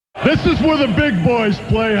This is where the big boys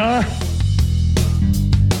play, huh?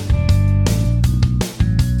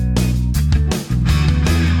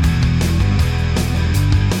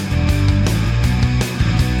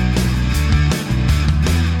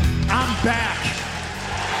 I'm back.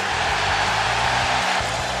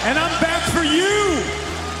 And I'm back for you.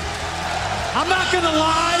 I'm not gonna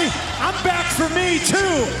lie, I'm back for me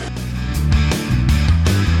too.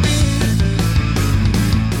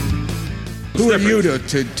 Who are you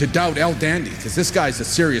to doubt El Dandy? Because this guy's a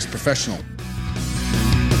serious professional.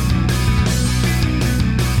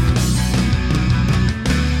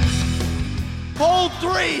 Hold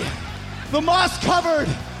 3, the moss-covered,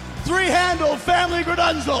 3-handled family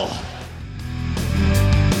Gradunzel.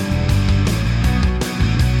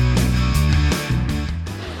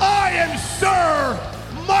 I am Sir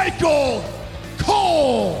Michael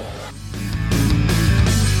Cole.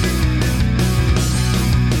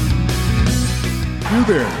 You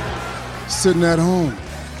there, sitting at home.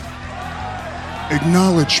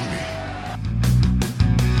 Acknowledge me.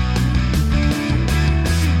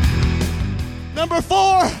 Number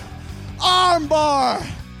 4, armbar.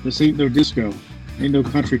 This ain't no disco. Ain't no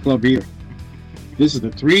country club either. This is the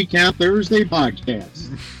 3 Count Thursday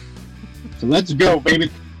podcast. So let's go, baby.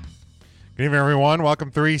 Good evening, everyone.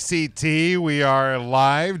 Welcome 3CT. We are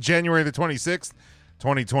live January the 26th,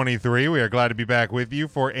 2023. We are glad to be back with you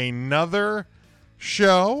for another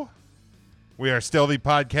show. We are still the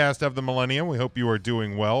podcast of the millennium. We hope you are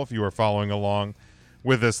doing well. If you are following along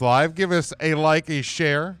with us live, give us a like, a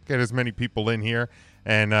share, get as many people in here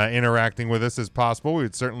and interacting with us as possible. We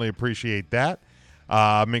would certainly appreciate that.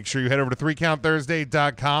 Make sure you head over to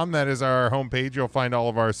 3countthursday.com. That is our homepage. You'll find all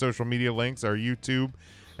of our social media links, our YouTube,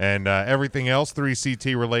 and everything else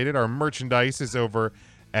 3CT related. Our merchandise is over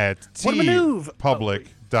at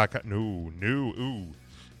tpublic.com. Ooh.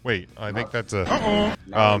 Wait, I think that's a...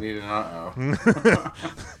 No, we need an uh-oh.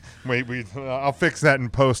 Wait, I'll fix that in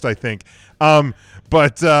post, I think. It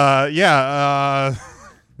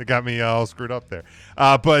got me all screwed up there.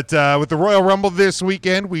 But with the Royal Rumble this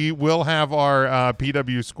weekend, we will have our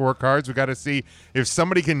PW scorecards. We got to see if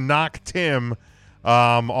somebody can knock Tim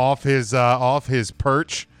off his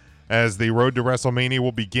perch as the road to WrestleMania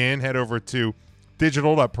will begin. Head over to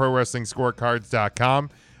digital.prowrestlingscorecards.com.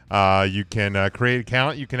 You can create an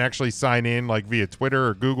account. You can actually sign in like via Twitter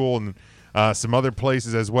or Google and some other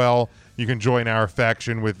places as well. You can join our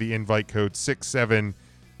faction with the invite code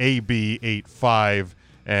 67AB85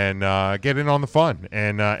 and get in on the fun.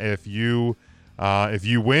 And if you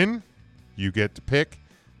win, you get to pick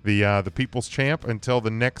the People's Champ until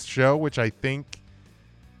the next show, which I think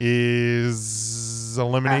is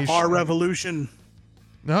Elimination. Our Revolution.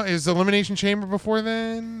 No, is Elimination Chamber before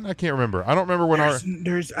then? I can't remember. I don't remember when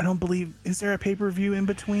there's I don't believe, is there a pay-per-view in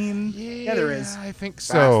between? Yeah, there is. I think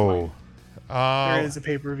so. There is a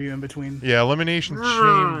pay-per-view in between. Yeah, Elimination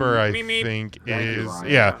Chamber, I think is...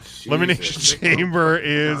 Yeah, Elimination Chamber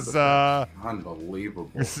is...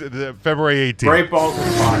 Unbelievable. February 18th. Great Balls of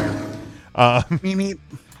Fire.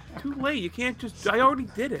 Too late. You can't just... I already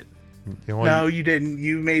did it. No, you didn't.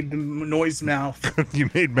 You made the noise mouth. You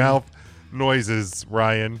made mouth noises,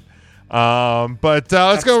 Ryan. But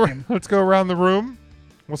let's go around the room.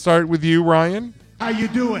 We'll start with you, Ryan. How you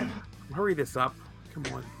doing? Hurry this up. Come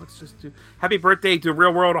on. Let's just do... Happy birthday to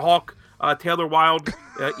Real World Hulk, Taylor Wilde,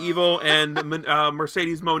 Evil, and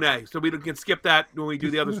Mercedes Monet. So we can skip that when we do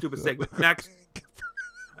the other stupid segment. Next.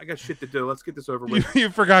 I got shit to do. Let's get this over with. You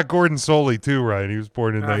forgot Gordon Soley, too, Ryan. He was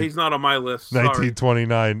born in... he's not on my list.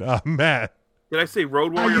 1929. Matt. Did I say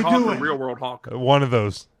Road Warrior Hawk or Real World Hawk? One of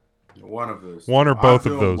those. One of those. One or both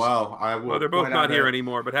of those. Well, they're both not here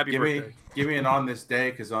anymore, but happy birthday. Give me an on this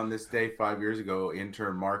day, because on this day 5 years ago,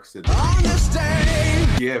 intern Mark said On this day,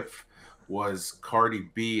 GIF was Cardi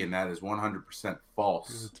B, and that is 100%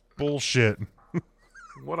 false. It's bullshit.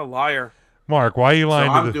 What a liar. Mark, why are you lying?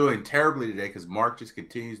 I'm doing terribly today because Mark just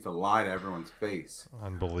continues to lie to everyone's face.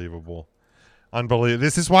 Unbelievable.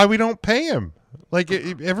 This is why we don't pay him. Like,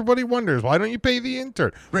 everybody wonders, why don't you pay the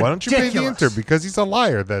intern? Why don't you pay the intern? Because he's a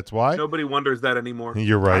liar, that's why. Nobody wonders that anymore.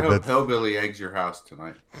 You're right. I hope Hillbilly eggs your house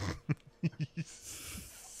tonight. You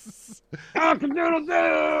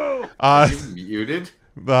muted?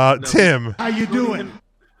 Tim. How you doing?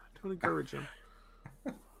 Don't encourage him.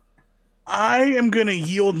 I am going to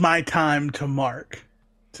yield my time to Mark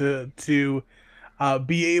to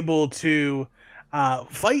be able to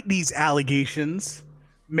fight these allegations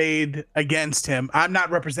made against him. I'm not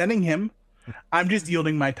representing him. I'm just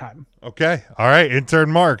yielding my time. Okay. All right. Intern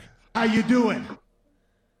Mark. How you doing?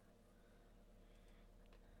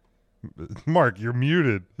 Mark, you're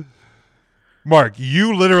muted. Mark,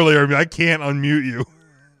 you literally are. I can't unmute you.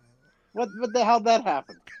 What the hell that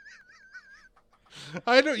happened?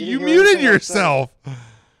 I don't. You didn't hear muted anything I said? yourself.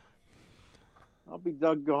 I'll be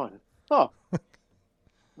doggone. Huh.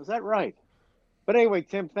 Was that right? But anyway,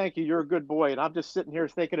 Tim, thank you. You're a good boy. And I'm just sitting here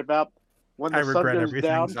thinking about when the sun regret goes everything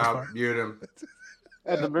down so No, far. mute him.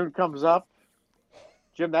 and the moon comes up.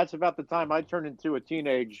 Jim, that's about the time I turn into a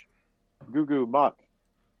teenage goo-goo muck.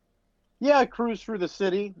 Yeah, I cruise through the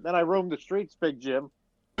city. Then I roam the streets, Big Jim.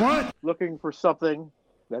 What? Looking for something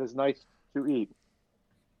that is nice to eat.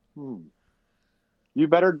 You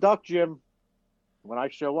better duck, Jim, when I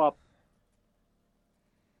show up.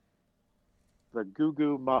 The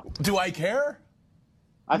goo-goo muck. Do I care?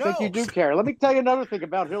 I think you do care. Let me tell you another thing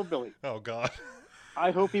about Hillbilly. Oh God.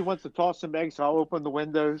 I hope he wants to toss some eggs. I'll open the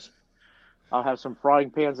windows. I'll have some frying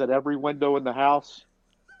pans at every window in the house.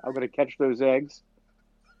 I'm going to catch those eggs,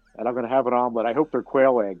 and I'm going to have an omelet. I hope they're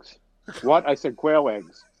quail eggs. What? I said quail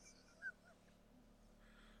eggs.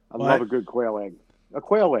 I What? love a good quail egg. A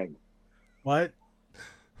quail egg. What?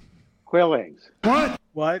 Quail eggs. What?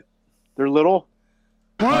 What? They're little,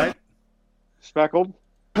 What? speckled,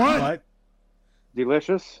 What?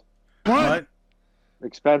 delicious, What?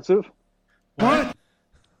 expensive, What?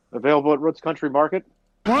 available at Roots Country Market.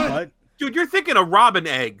 What? Dude, you're thinking of robin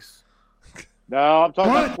eggs. No, I'm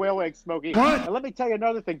talking What? about quail eggs, Smokey. What? And let me tell you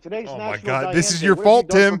another thing. Today's Oh, my National God. Diane This is Day. your What have fault, you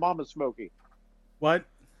done Tim. for Mama Smokey? What?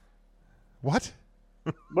 What?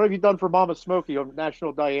 What have you done for Mama Smokey on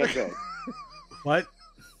National Diane Day? What?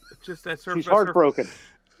 Just that surface. She's heartbroken.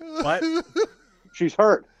 What? She's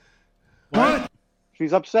hurt. What?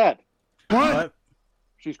 She's upset. What?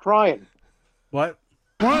 She's crying. What?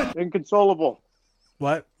 What? Inconsolable.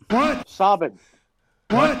 What? What? Sobbing.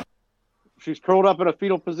 What? She's curled up in a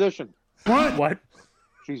fetal position. What? What?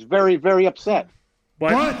 She's very, very upset.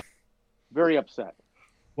 What? Very upset.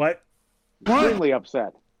 What? Extremely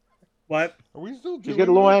upset. What? Are we still? She's getting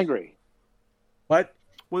a little angry. What?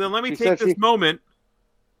 Well, then let me She take said this she- moment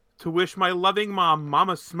to wish my loving mom,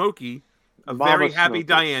 Mama Smokey, a Mama very happy Smokey.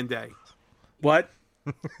 Diane Day. What?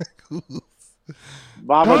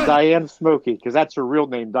 Mama What? Diane Smokey, because that's her real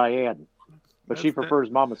name, Diane. But she That's the- prefers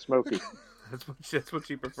Mama Smokey. That's what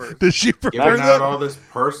she prefers. Does she prefer Giving out that? all this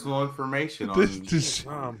personal information on Does-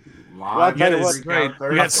 Um, live. Well, I tell you Three what,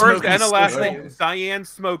 Count we got a Thursday. first and a last Smokey. name, Diane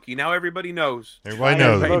Smokey. Now everybody knows. Everybody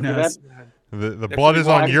Diane knows. Smokey, knows. that- The blood is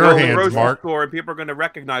on walk your down the hands, Grocery Mark. store and people are going to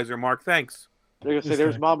recognize her. Mark, thanks. They're going to say,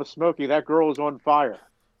 there's Mama Smokey. That girl is on fire.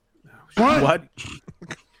 What? What?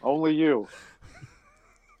 Only you.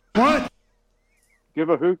 What? Give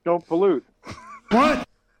a hoot, don't pollute. What?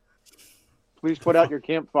 Please put out your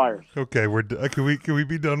campfires. Okay, can we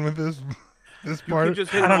be done with this You part? can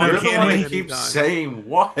just hit I don't know, on You're it the can't one we? that keeps saying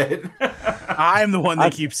what? I'm the one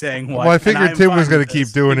that keeps saying what. Well, I and figured I'm Tim was fine going with to keep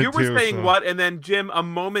this. doing You it were too. saying so- what, and then Jim, a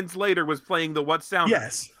moment later, was playing the what sound.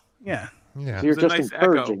 Yes. Yeah. Yeah. So you're It's a just nice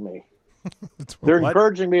encouraging me. It's- They're What?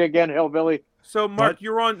 encouraging me again, Hillbilly. So, Mark, What?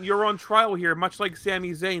 you're on trial here, much like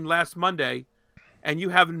Sami Zayn last Monday, and you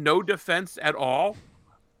have no defense at all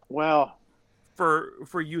Well,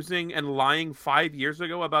 for using and lying 5 years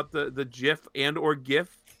ago about the GIF and or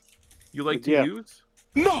GIF you like to Yeah. use.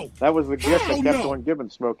 No. that was the gift Hell that kept no. on giving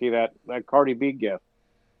Smokey, that Cardi B gift.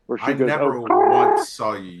 Where she I goes, never oh, once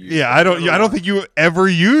saw you use Yeah, that. I don't think you ever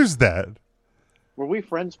used that. were we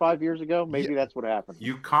friends 5 years ago? Maybe that's what happened.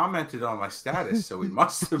 You commented on my status, so we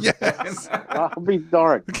must have Yes. been. I'll be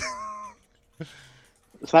darned.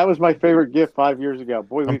 So that was my favorite gift 5 years ago.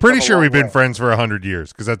 Boy, I'm we've pretty come a sure long we've been way. friends for 100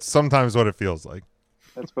 years because that's sometimes what it feels like.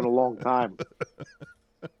 That's been a long time.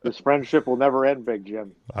 This friendship will never end, Big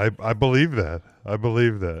Jim. I believe that. I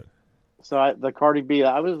believe that. So the Cardi B,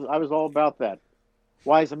 I was all about that.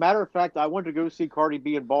 Why, as a matter of fact, I wanted to go see Cardi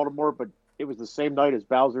B in Baltimore, but it was the same night as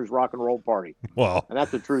Bowser's Rock and Roll Party, Well, and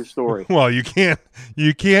that's a true story.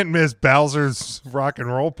 you can't miss Bowser's Rock and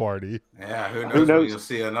Roll Party. Yeah, who knows, Who when knows? you'll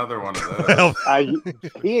see another one of those. Well,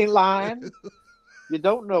 He ain't lying. You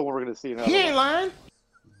don't know when we're going to see another. One. lying.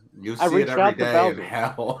 You'll I see it reached every out to day in Bowser.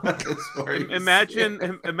 hell. That's where you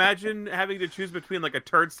Imagine having to choose between like a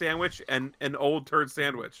turd sandwich and an old turd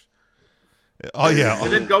sandwich, oh yeah.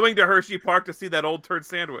 and then going to Hershey Park to see that old turd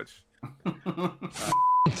sandwich.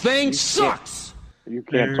 Thing sucks. You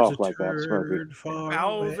can't talk like that, Smokey.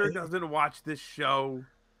 Bowser doesn't watch this show.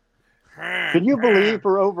 Can you believe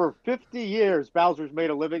for over 50 years Bowser's made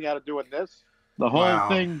a living out of doing this? The whole Wow.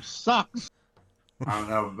 thing sucks. I don't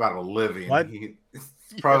know about a living. What?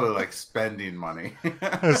 It's probably like spending money.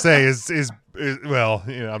 I say is well,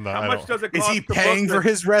 I'm not. How I much don't- does it Is cost? he to book paying the- for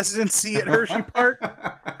his residency at Hershey Park?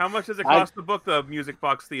 How much does it I- cost to book the Music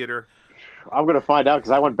Box Theater? I'm going to find out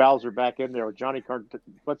because I want Bowser back in there with Johnny Cart.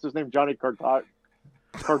 What's his name? Johnny Cartano.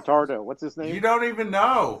 Cartardo. What's his name? You don't even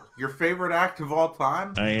know your favorite act of all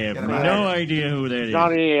time. I have Get him out no of here. idea who that is.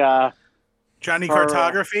 Johnny Johnny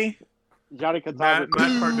Cartography. Johnny Matt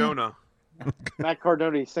Cartography. Cardona. Matt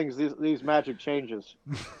Cardone sings these magic changes.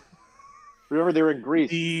 Remember they were in Greece.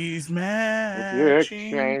 These Magic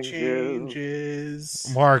matching changes.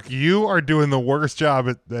 changes. Mark, you are doing the worst job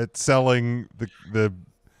at selling the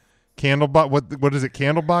Candlebox. What is it?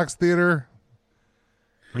 Candlebox Theater?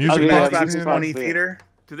 Music yeah, Box Music Theater? Box Funny Theater.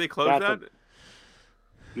 Did they close That's that?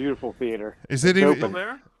 Beautiful theater. Is it It's even? Still open.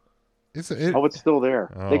 there? Oh, it's still there.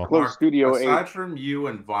 They Oh. closed Studio aside 8. from you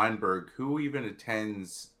and Weinberg, who even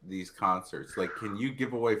attends these concerts? Like, can you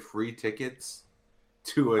give away free tickets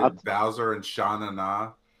to a Bowser and Shauna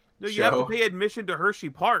Na No, you show? have to pay admission to Hershey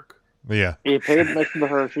Park. Yeah. He paid admission to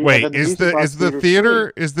Hershey. Wait, and then is Music Box the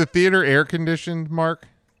Theater's theater air conditioned, Mark?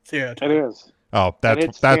 Yeah, free. It is. Oh, And that's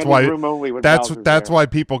it's standing why room only when that's Bowser's that's there. why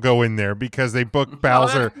people go in there because they book Oh,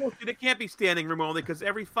 Bowser. that's bullshit. It can't be standing room only because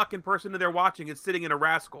every fucking person that they're watching is sitting in a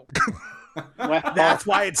rascal. Well, That's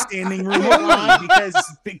why it's standing room only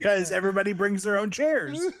because everybody brings their own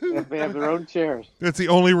chairs. they have their own chairs. That's the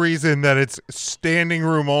only reason that it's standing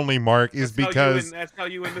room only, Mark, is because That's how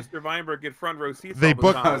you and Mr. Weinberg get front row seats. They all the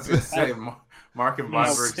book- time. I was gonna say Mark and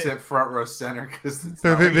Weinberg sit front row center because it's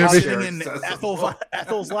They're- not they're wheelchair Sitting in accessible.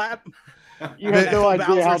 Ethel's lap. You have no Bowser's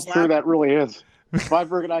idea how lap. true that really is.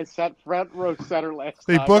 Weinberg and I sat front row center last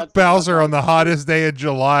they time. booked That's- Bowser on the hottest day of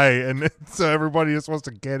July, and so everybody just wants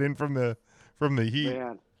to get in from the heat.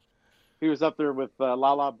 Man. He was up there with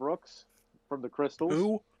Lala Brooks from the Crystals.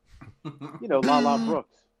 Who? You know Lala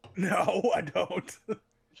Brooks. No, I don't.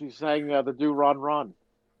 She sang the Do Ron Ron.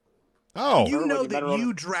 Oh, You know Everybody better that on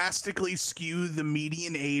you drastically skew the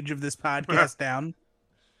median age of this podcast down.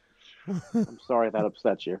 I'm sorry that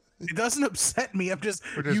upsets you. It doesn't upset me. I'm just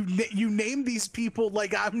We're just- you name these people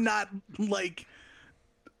like I'm not like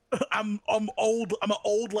I'm old. I'm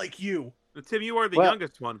old like you. Tim, you are the Well-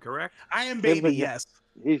 youngest one, correct? I am Him baby. and- Yes,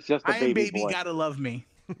 He's just a I am baby baby. boy. Gotta love me.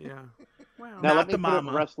 Yeah. Wow. Now Not let me the put it in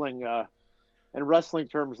mama. wrestling. In wrestling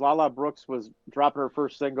terms, Lala Brooks was dropping her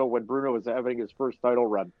first single when Bruno was having his first title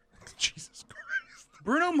run. Jesus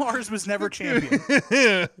Bruno Mars was never champion.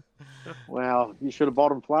 Christ. Well, you should have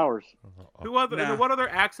bought him flowers. Nah. What other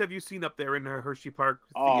acts have you seen up there in Hershey Park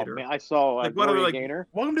Oh Theater? man, I saw Like, what are Gloria like- Gaynor.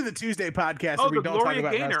 Welcome to the Tuesday podcast. Oh, where we the don't talk Gloria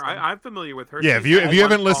about Gaynor. wrestling. I'm familiar with her. Yeah, if She's you got haven't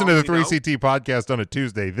one listened to the song, you know? 3CT podcast on a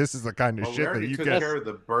Tuesday, this is the kind of Well, we shit that already you took get. care of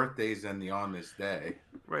the birthdays and the on this day.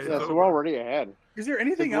 Right, Yeah, it's so over. we're already ahead. Is there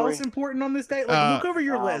anything Gloria- else important on this day? Like, look over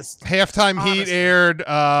your list. Halftime Heat Honestly. aired.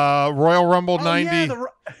 Royal Rumble Oh, 90. yeah,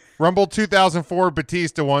 Rumble 2004,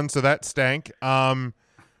 Batista won, so that stank.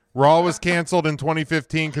 Raw was canceled in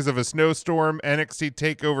 2015 because of a snowstorm. NXT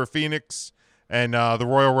TakeOver Phoenix, and the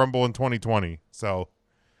Royal Rumble in 2020. So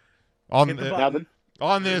on Hit the the, button.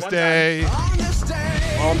 on this One day,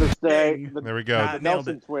 On this day, Dang. the, there we go. Ah, the nailed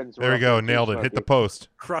Nelson it. twins. were There we up go. there, too, Nailed it. so Hit the if post.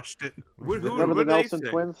 Crushed it. Who you remember the would they Nelson sing?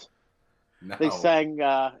 twins? No. They sang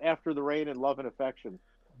 "After the Rain" and "Love and Affection,"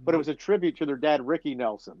 but it was a tribute to their dad, Ricky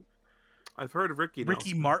Nelson. I've heard of Ricky. Ricky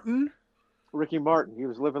Nelson. Martin? Ricky Martin. He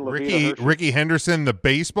was living La Vida Hershey. Ricky Henderson, the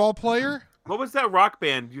baseball player. What was that rock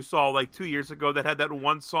band you saw like 2 years ago that had that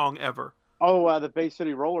one song ever? Oh, the Bay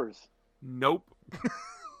City Rollers. Nope.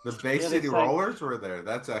 The Bay Yeah, they City sang- Rollers were there.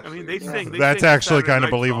 That's I actually. mean, they sing. They That's sing the actually Saturday kind of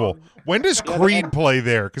Night believable. Song. When does Yeah, Creed they- play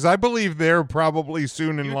there? Because I believe they're probably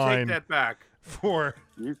soon in You line take that back. for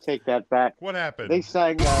You take that back. what happened. They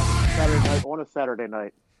sang Saturday night on a Saturday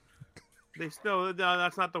night. They still. No,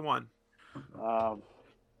 that's not the one.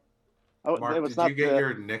 Oh, Mark, it was did not you get the,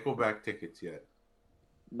 your Nickelback tickets yet?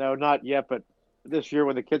 No, not yet. But this year,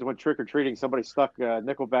 when the kids went trick or treating, somebody stuck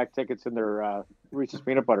Nickelback tickets in their Reese's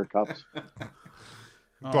peanut butter cups.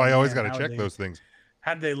 So I always got man, to how check they- those things.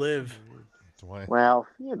 How did they live? That's why. Well,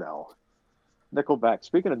 you know, Nickelback.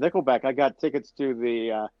 Speaking of Nickelback, I got tickets to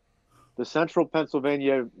the Central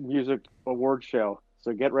Pennsylvania Music Award Show.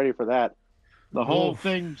 So get ready for that. The whole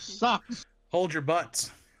thing sucks. Hold your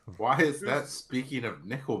butts. Why is that? Speaking of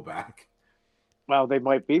Nickelback, Well, they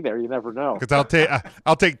might be there. You never know. Because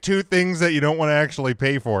I'll take two things that you don't want to actually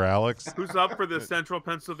pay for, Alex. Who's up for the Central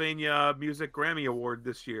Pennsylvania Music Grammy Award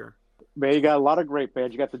this year? Man, you got a lot of great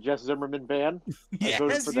bands. You got the Jess Zimmerman band. I voted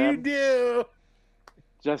Yes, for you them. do.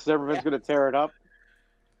 Jess Zimmerman's going to tear it up.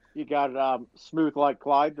 You got Smooth Like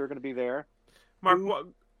Clyde. They're going to be there. Mark,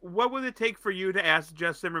 what would it take for you to ask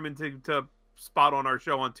Jess Zimmerman to spot on our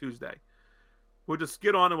show on Tuesday? We'll just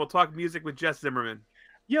get on and we'll talk music with Jess Zimmerman.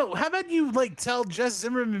 Yo, how about you tell Jess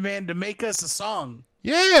Zimmerman man to make us a song?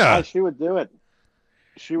 Yeah. She would do it.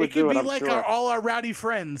 She would It do could it. be I'm like sure. all our rowdy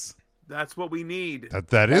friends. That's what we need.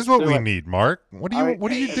 That is what we need, Mark. What are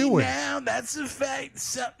you doing? Now that's a fact.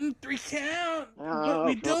 Something 3 count, but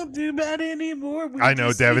we don't do that anymore. We I know,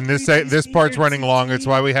 just Devin. say This part's running long. That's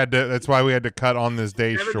why we had to cut on this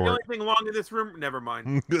day Devin, short. the only thing long in this room. Never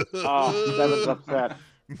mind. Devin's upset.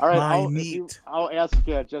 All right, My I'll ask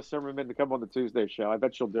Jess Zimmerman to come on the Tuesday show. I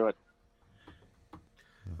bet she'll do it.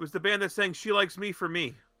 It was the band that sang "She Likes Me for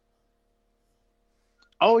Me."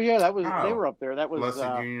 Oh yeah, they were up there. That was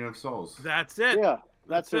Blessed Union of Souls. That's it. Yeah,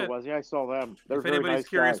 that's who it. it was. Yeah, I saw them. They're If very anybody's nice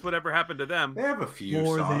curious, guys. whatever happened to them? They have a few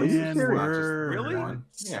More songs. than It's not just words. Really? one.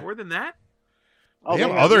 Yeah. More than that? Oh, They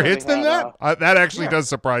have had- other yeah, hits they than had, that. That actually yeah. does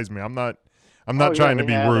surprise me. I'm not yeah, trying to they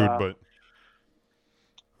be had, rude, but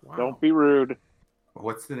Wow. Don't be rude.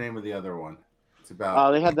 What's the name of the other one? It's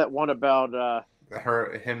about They had that one about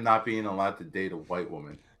him not being allowed to date a white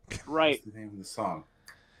woman. right. What's the name of the song?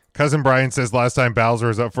 Cousin Brian says last time Bowser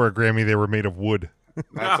was up for a Grammy, they were made of wood.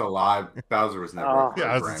 That's a lie. Bowser was never. up for Yeah, a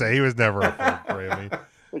I was gonna Grammy. say he was never up for a Grammy.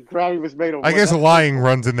 The Grammy was made of. I wood. guess That's- lying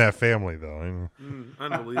runs in that family, though.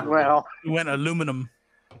 Unbelievable. Well, We went aluminum.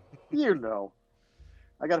 you know,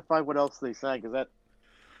 I got to find what else they sang because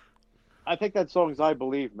I think that song's "I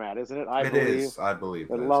Believe," Matt, isn't it? I It believe. is. I believe.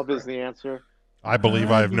 That that is love is correct. the answer. I believe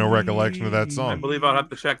I have no recollection of that I song. believe I'll have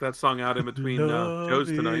to check that song out in between shows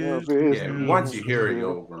tonight. Love is Yeah, the once you hear it, answer.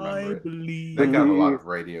 you'll remember it. believe They got a lot of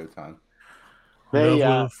radio time. They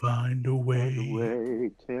will find a way.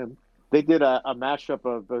 Wait, Tim. They did a mashup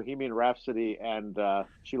of Bohemian Rhapsody and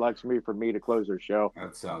 "She Likes Me for Me" to close their show.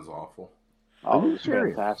 That sounds awful. Oh, it was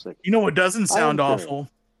fantastic. You know what doesn't sound I am kidding. awful?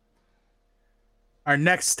 Our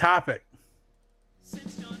next topic.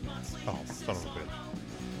 Oh, son of a bitch.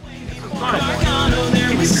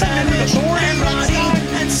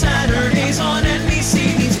 And Saturdays on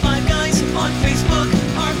NBC. These 5 guys on Facebook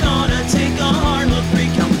are gonna take a hard look.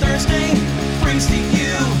 Recount Thursday brings to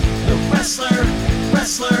you the wrestler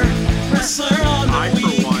on the I,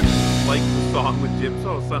 week. for one, like the song with Jim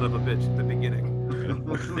So Son of a Bitch at the beginning.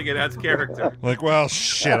 I think it adds character. Like, well,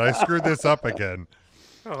 shit, I screwed this up again.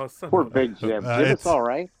 Oh, son Poor of a... Big Jim. Jim, it's- it's all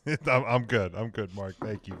right. I'm good. I'm good, Mark.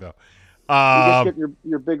 Thank you, though. You just get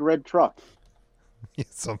your big red truck.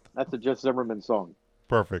 That's a Jess Zimmerman song.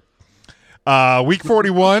 Perfect. Week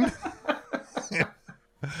 41.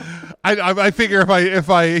 I figure if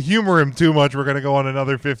I humor him too much, we're gonna go on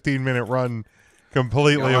another 15-minute run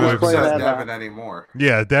completely You away don't from upset that. Devin anymore.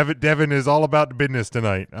 Yeah, Devin is all about the business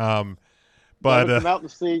tonight. But Come out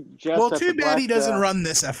and see Jess. Well, at too the bad he Black, doesn't run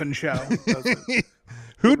this effing show.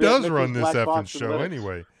 who Yeah, does Mickey's run this Black effing Box and show Linux.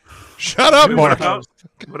 anyway? Shut up, What Mark.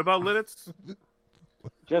 about Linux?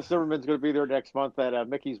 Jess Zimmerman's going to be there next month at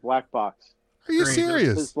Mickey's Black Box. Are you His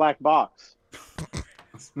serious? Black Box.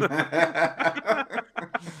 Week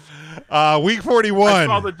I 41.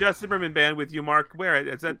 saw the Jess Zimmerman band with you, Mark. Where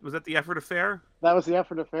was that the Effort Affair? That was the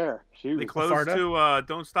Effort Affair. She They was closed Farda? to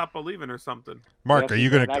 "Don't Stop Believing" or something. Mark, Yeah, are you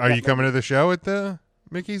that are got you coming me. to the show at the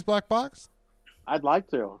Mickey's Black Box? I'd like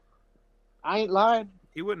to. I ain't lying.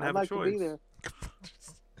 He wouldn't I'd have like a to be choice. there.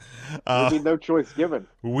 Uh, There'd be no choice given.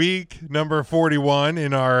 Week number 41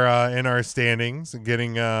 in our standings,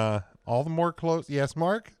 getting all the more close. Yes,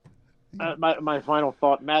 Mark. My final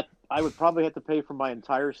thought, Matt. I would probably have to pay for my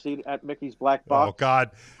entire seat at Mickey's Black Oh Box,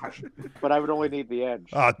 God. but I would only need the edge.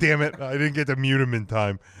 Oh damn it! I didn't get to mute him in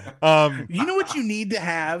time. You know what you need to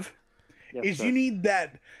have Yes, is sir. you need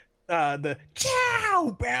that the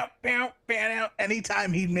chow bow bow bow out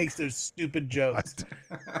anytime he makes those stupid jokes.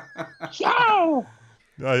 Chow!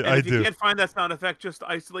 And I if you do. can't find that sound effect, just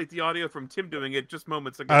isolate the audio from Tim doing it just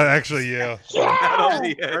moments ago. Actually, yeah, That'll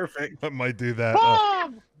be it. Perfect. I might do that.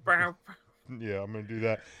 Bob! Yeah, I'm gonna do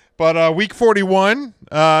that. But week 41,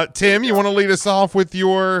 Tim, you want to lead us off with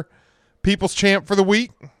your people's champ for the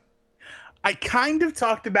week? I kind of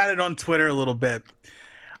talked about it on Twitter a little bit.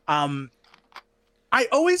 I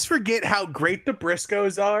always forget how great the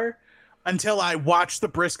Briscoes are until I watch the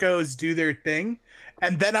Briscoes do their thing.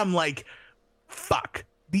 And then I'm like, fuck,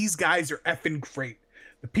 these guys are effing great.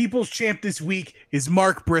 The people's champ this week is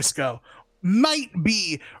Mark Briscoe. Might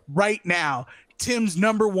be right now Tim's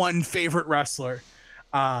number one favorite wrestler.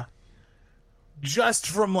 Just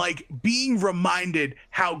from like being reminded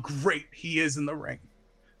how great he is in the ring.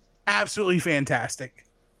 Absolutely fantastic.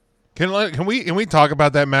 Can we talk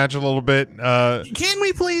about that match a little bit? Can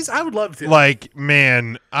we please? I would love to. Like,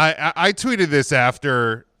 man, I tweeted this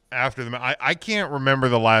after the match. I can't remember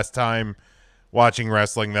the last time watching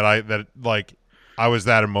wrestling that I was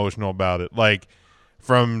that emotional about it. Like,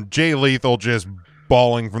 from Jay Lethal just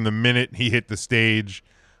bawling from the minute he hit the stage,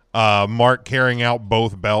 Mark carrying out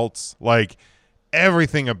both belts, like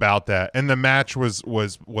everything about that, and the match was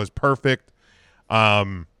perfect.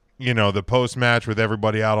 the post match with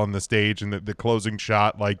everybody out on the stage and the closing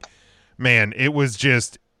shot, like, man, it was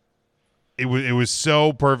just, it was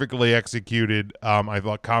so perfectly executed. I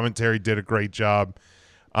thought commentary did a great job.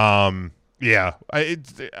 Yeah,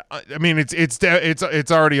 it's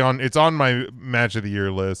already on. It's on my match of the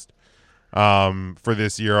year list for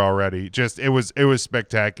this year already. Just it was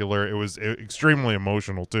spectacular. It was extremely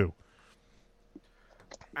emotional too.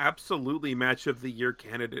 Absolutely, match of the year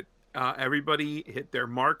candidate. Everybody hit their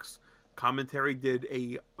marks. Commentary did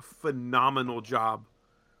a phenomenal job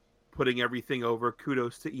putting everything over.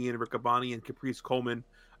 Kudos to Ian Riccaboni and Caprice Coleman.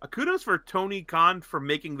 Kudos for Tony Khan for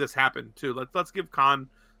making this happen too. Let's give Khan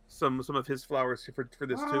some of his flowers for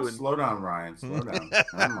this too. And slow down, Ryan. Slow down.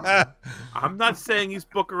 I'm not saying he's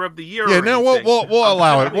Booker of the Year. Yeah, or no, anything. we'll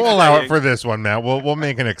allow it. We'll allow it for this one, Matt. We'll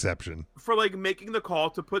make an exception for like making the call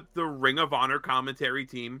to put the Ring of Honor commentary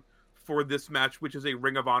team for this match, which is a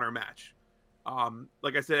Ring of Honor match.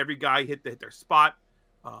 Like I said, every guy hit their spot.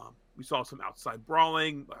 We saw some outside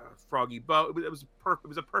brawling, Froggy Bo. It was perfect. It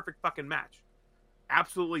was a perfect fucking match.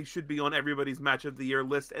 Absolutely should be on everybody's match of the year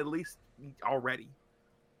list at least already.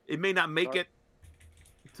 It may not make it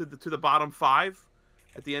to the bottom 5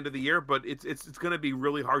 at the end of the year, but it's going to be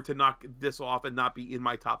really hard to knock this off and not be in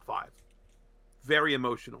my top 5. Very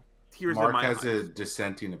emotional. Tears Mark in my has eyes. a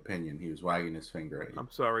dissenting opinion. He was wagging his finger at you. I'm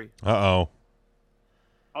sorry. Uh-oh.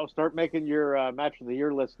 I'll start making your match of the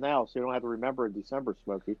year list now, so you don't have to remember in December,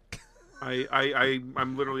 Smokey.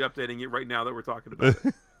 I'm literally updating it right now that we're talking about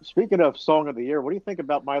it. Speaking of song of the year, what do you think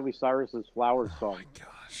about Miley Cyrus's Flowers song? Oh my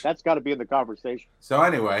gosh, that's got to be in the conversation. So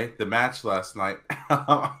anyway, the match last night,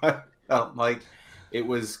 I felt like it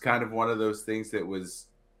was kind of one of those things that was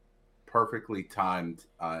perfectly timed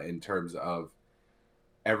in terms of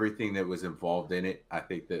everything that was involved in it. I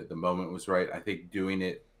think that the moment was right. I think doing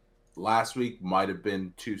it last week might have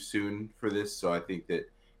been too soon for this, so I think that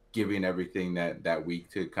giving everything that week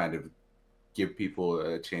to kind of give people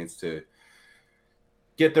a chance to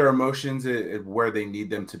get their emotions where they need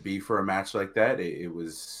them to be for a match like that, it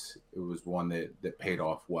was one that paid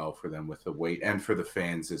off well for them with the wait, and for the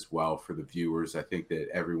fans as well, for the viewers. I think that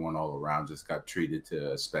everyone all around just got treated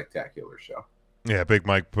to a spectacular show. Yeah, Big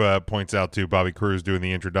Mike points out too, Bobby Cruz doing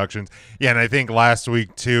the introductions. Yeah, and I think last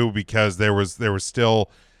week too, because there was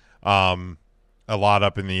still a lot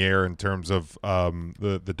up in the air in terms of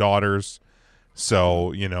the daughters.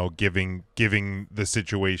 So, giving the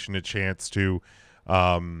situation a chance to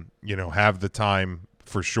have the time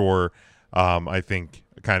for sure, I think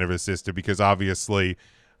kind of assisted, because obviously,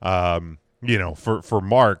 for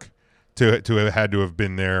Mark to have had to have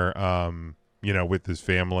been there, with his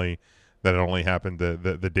family, that it only happened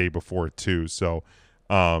the day before too. So,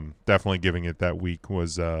 definitely giving it that week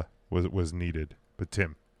was needed. But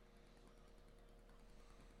Tim.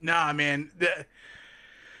 Nah, man. The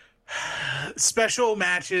special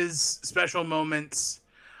matches, special moments.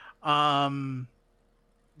 That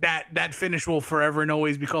finish will forever and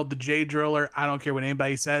always be called the J Driller. I don't care what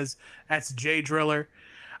anybody says. That's J Driller.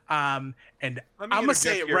 And I'm gonna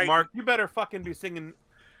say it right, Mark. You better fucking be singing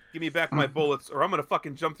 "Give Me Back My Bullets," or I'm gonna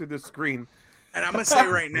fucking jump through this screen. And I'm gonna say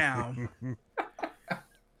right now,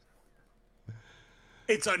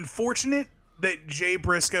 it's unfortunate that Jay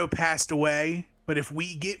Briscoe passed away. But if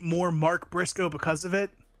we get more Mark Briscoe because of it,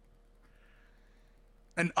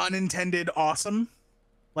 an unintended awesome.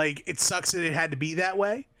 Like, it sucks that it had to be that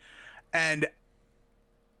way. And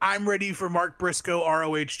I'm ready for Mark Briscoe,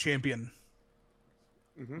 ROH champion.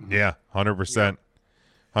 Mm-hmm. Yeah, 100%.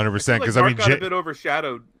 100%. Because Mark got a bit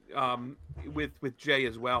overshadowed with Jay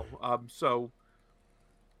as well. So,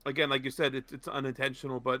 again, like you said, it's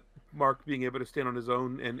unintentional, but Mark being able to stand on his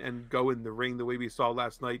own and go in the ring the way we saw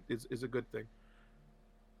last night is a good thing.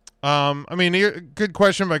 Good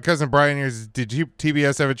question by Cousin Brian here is, did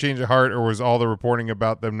TBS have a change of heart, or was all the reporting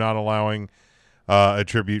about them not allowing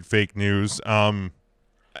attribute fake news? Honestly,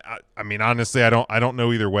 I don't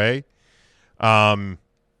know either way. Here's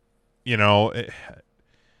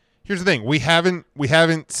the thing. We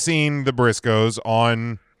haven't seen the Briscoes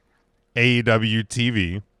on AEW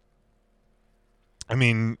TV.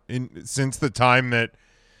 Since the time that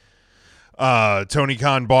Tony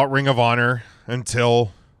Khan bought Ring of Honor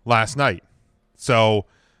until last night. So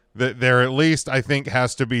there at least, I think, had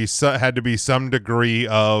to be some degree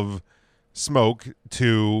of smoke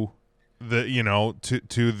to the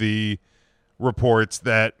to the reports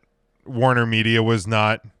that Warner Media was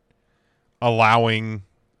not allowing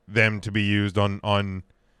them to be used on AEW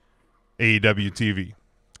TV.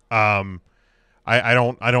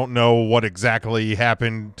 I don't know what exactly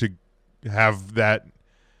happened to have that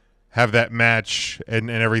match and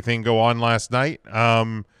everything go on last night.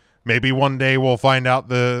 maybe one day we'll find out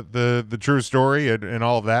the true story and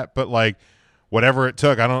all of that. But like, whatever it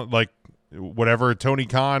took, I don't like whatever Tony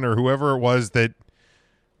Khan or whoever it was that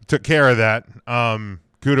took care of that.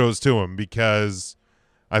 Kudos to him, because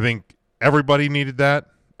I think everybody needed that.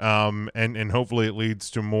 And hopefully it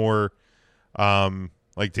leads to more,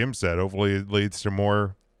 like Tim said, hopefully it leads to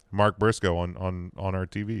more Mark Briscoe on our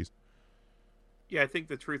TVs. Yeah, I think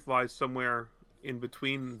the truth lies somewhere in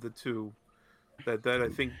between the two. That I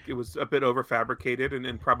think it was a bit overfabricated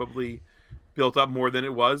and probably built up more than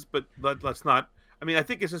it was. But let's not. I mean, I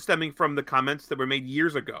think it's just stemming from the comments that were made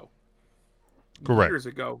years ago. Correct. Years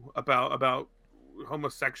ago about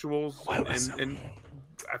homosexuals and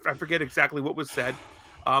I forget exactly what was said.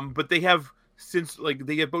 But they have since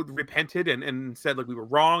they have both repented and said like we were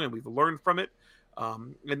wrong and we've learned from it.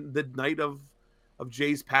 And the night of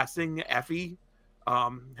Jay's passing, Effie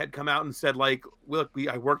had come out and said like, look,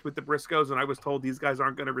 I worked with the Briscoes and I was told these guys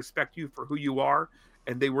aren't going to respect you for who you are,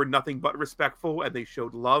 and they were nothing but respectful and they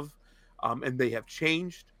showed love, and they have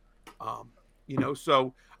changed.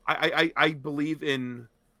 So I believe in,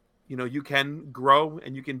 you can grow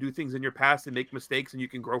and you can do things in your past and make mistakes and you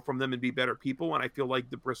can grow from them and be better people. And I feel like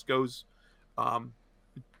the Briscoes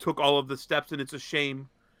took all of the steps, and it's a shame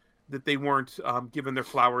that they weren't given their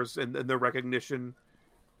flowers and their recognition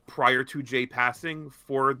prior to Jay passing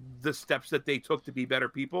for the steps that they took to be better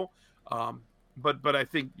people. But I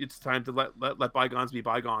think it's time to let bygones be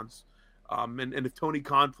bygones. And if Tony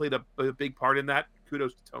Khan played a big part in that,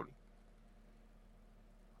 kudos to Tony.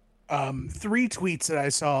 3 tweets that I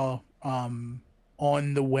saw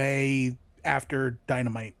on the way after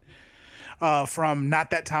Dynamite from Not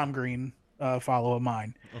That Tom Green, follow of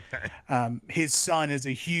mine. Okay. His son is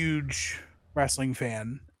a huge wrestling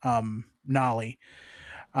fan, Nolly.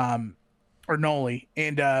 And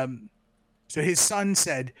so his son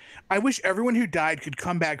said, I wish everyone who died could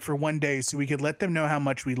come back for one day so we could let them know how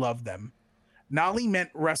much we love them. Nolly meant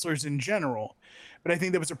wrestlers in general, but I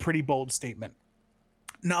think that was a pretty bold statement.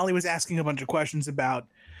 Nolly was asking a bunch of questions about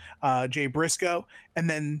Jay Briscoe, and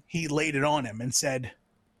then he laid it on him and said,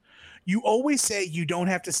 you always say you don't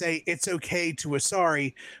have to say it's okay to a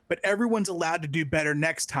sorry, but everyone's allowed to do better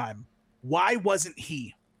next time. Why wasn't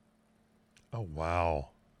he? Oh, wow.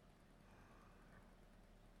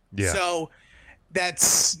 Yeah. So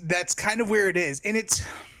that's kind of where it is. And it's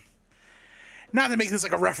not to make this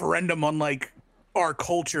like a referendum on like our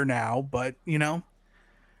culture now, but you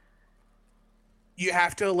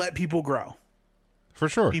have to let people grow. For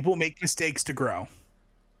sure. People make mistakes to grow.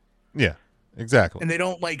 Yeah, exactly. And they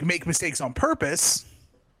don't like make mistakes on purpose,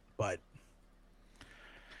 but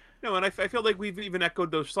no, and I feel like we've even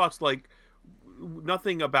echoed those thoughts. Like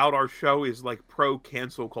nothing about our show is like pro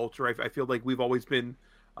cancel culture. I feel like we've always been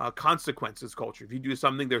consequences culture. If you do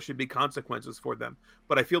something, there should be consequences for them.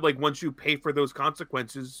 But I feel like once you pay for those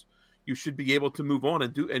consequences, you should be able to move on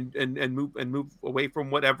and do and move away from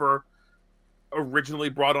whatever originally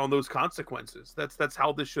brought on those consequences. That's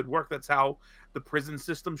how this should work. That's how the prison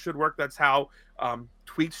system should work. That's how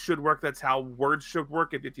tweets should work. That's how words should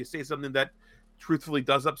work. If you say something that truthfully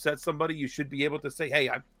does upset somebody, you should be able to say, hey,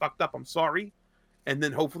 I fucked up, I'm sorry, and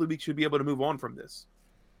then hopefully we should be able to move on from this.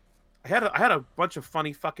 I had a bunch of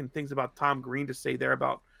funny fucking things about Tom Green to say there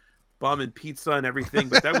about bum and pizza and everything,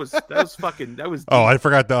 but that was fucking deep. Oh, I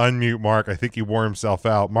forgot to unmute Mark. I think he wore himself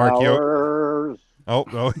out. Mark, Hours.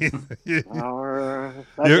 That's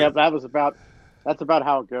about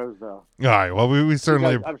how it goes, though. All right. Well, we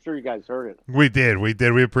certainly. I'm sure you guys heard it. We did.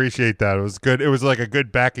 We appreciate that. It was good. It was like a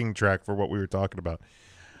good backing track for what we were talking about.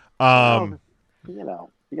 You got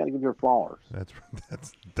to give your flowers.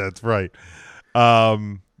 That's right.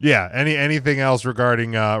 Yeah. Anything else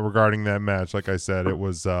regarding that match? Like I said, it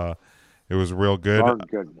was real good.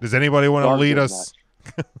 Does anybody want to lead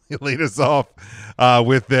us off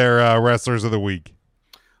with their wrestlers of the week?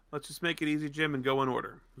 Let's just make it easy, Jim, and go in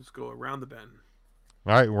order. Let's go around the bend.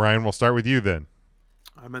 All right, Ryan, we'll start with you then.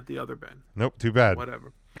 I meant the other bend. Nope, too bad.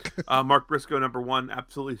 Whatever. Mark Briscoe, number 1,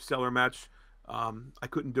 absolutely stellar match. I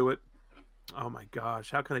couldn't do it. Oh my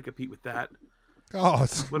gosh, how can I compete with that? Oh,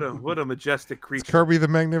 what a majestic creature! It's Kirby the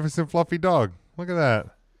Magnificent Fluffy Dog. Look at that.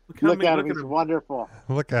 Look at him. He's wonderful.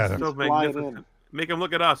 Look at him. So magnificent. Make him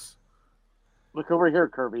look at us. Look over here,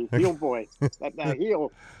 Kirby. Heel boy. That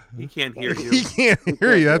heel. He can't hear you. He can't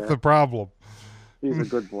hear you. That's the problem. He's a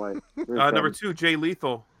good boy. Number 2, Jay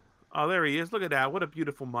Lethal. Oh, there he is. Look at that. What a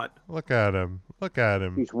beautiful mutt. Look at him. Look at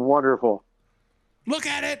him. He's wonderful. Look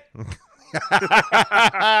at it.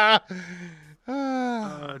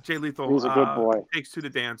 Jay Lethal. He's a good boy. Takes 2 to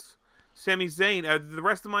dance. Sami Zayn. The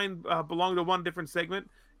rest of mine belong to one different segment.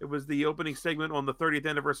 It was the opening segment on the 30th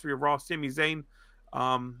anniversary of Raw. Sami Zayn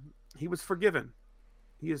He was forgiven.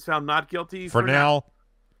 He is found not guilty For now.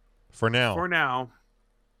 For now.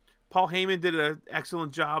 Paul Heyman did an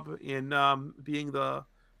excellent job in being the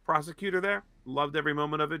prosecutor there. Loved every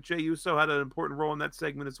moment of it. Jey Uso had an important role in that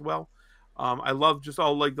segment as well. I love just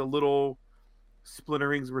all like the little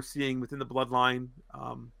splinterings we're seeing within the bloodline,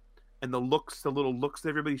 and the little looks that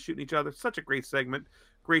everybody's shooting each other. Such a great segment.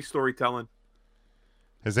 Great storytelling.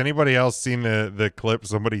 Has anybody else seen the clip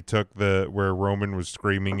somebody took where Roman was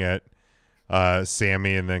screaming at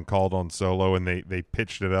Sammy and then called on Solo, and they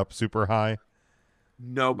pitched it up super high?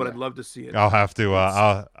 No, but I'd love to see it. I'll have to.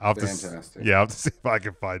 I'll have fantastic. I'll have to see if I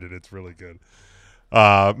can find it. It's really good.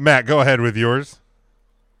 Matt, go ahead with yours.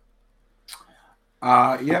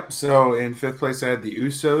 Yep. So in fifth place, I had the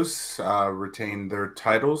Usos retain their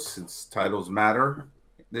titles since titles matter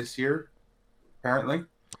this year, apparently.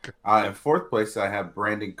 In fourth place, I have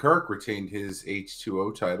Brandon Kirk retained his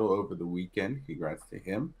H2O title over the weekend. Congrats to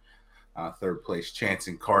him. Third place, Chance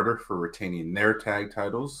and Carter for retaining their tag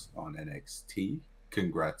titles on NXT.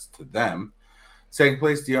 Congrats to them. Second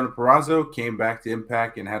place, Deonna Purrazzo came back to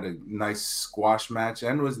Impact and had a nice squash match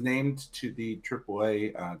and was named to the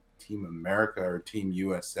AAA Team America or Team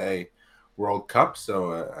USA World Cup.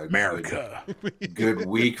 So America. Good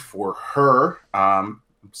week for her. I'm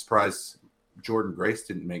surprised Jordan Grace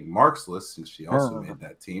didn't make Mark's list since she also made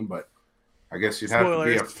that team, but I guess you'd have to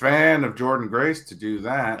be a fan of Jordan Grace to do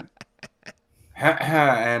that.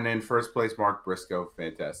 And in first place, Mark Briscoe.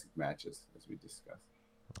 Fantastic matches, as we discussed.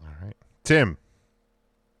 All right. Tim.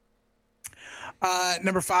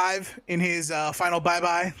 Number 5 in his final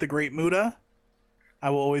bye-bye, the Great Muta. I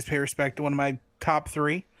will always pay respect to one of my top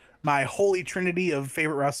 3, my holy trinity of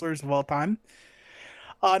favorite wrestlers of all time.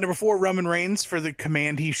 Number 4, Roman Reigns for the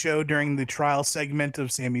command he showed during the trial segment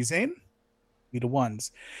of Sami Zayn. Be the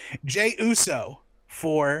ones. Jey Uso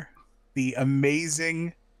for the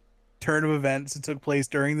amazing turn of events that took place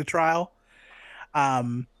during the trial,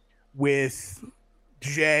 with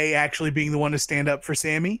Jey actually being the one to stand up for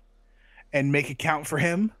Sami and make it count for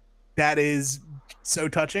him. That is so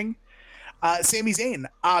touching. Sami Zayn,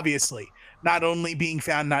 obviously, not only being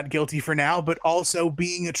found not guilty for now, but also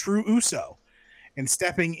being a true Uso and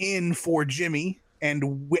stepping in for Jimmy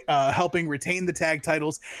and helping retain the tag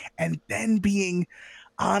titles, and then being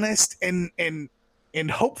honest and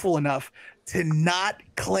hopeful enough to not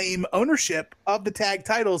claim ownership of the tag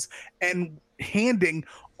titles and handing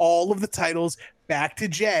all of the titles back to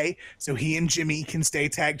Jey so he and Jimmy can stay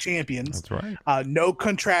tag champions. That's right. No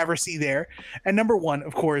controversy there. And number 1,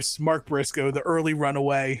 of course, Mark Briscoe, the early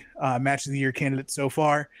runaway match of the year candidate so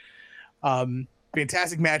far.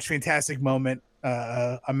 Fantastic match, fantastic moment.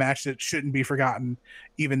 A match that shouldn't be forgotten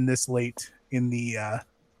even this late in the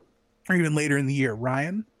or even later in the year.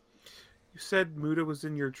 Ryan? You said Muta was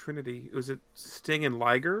in your trinity. Was it Sting and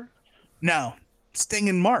Liger? No. Sting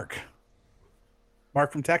and Mark.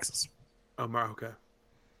 Mark from Texas. Oh, Mark, okay.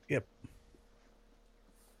 Yep.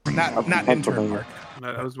 Not intern Mark.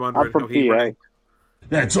 I was wondering. I'm from PA.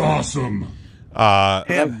 That's awesome.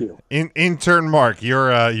 Thank you. Intern Mark,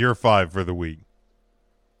 you're 5 for the week.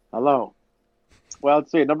 Hello. Well,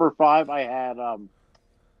 let's see. Number 5, I had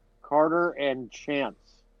Carter and Chance.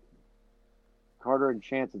 Carter and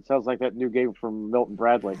Chance. It sounds like that new game from Milton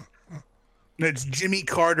Bradley. It's Jimmy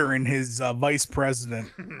Carter and his vice president,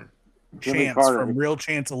 Jimmy Chance Carter. from Real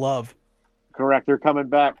Chance of Love. Correct. They're coming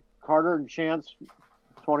back. Carter and Chance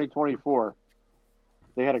 2024.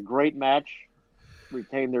 They had a great match.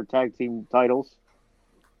 Retained their tag team titles.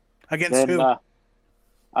 Against who?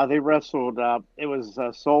 They wrestled. It was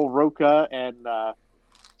Sol Roca and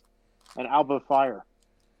Alba Fire.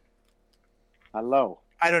 Hello.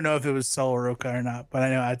 I don't know if it was Sol Roca or not, but I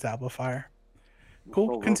know it's Alba Fire. Cool.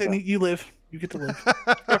 Sol Continue. Roca. You live. You get to live.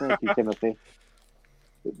 Thank you, Timothy.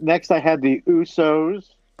 Next, I had the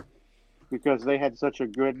Usos because they had such a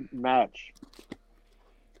good match.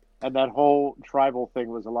 And that whole tribal thing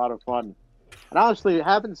was a lot of fun. And honestly,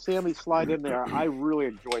 having Sammy slide in there, I really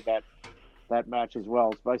enjoyed that match as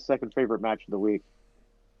well. It's my second favorite match of the week.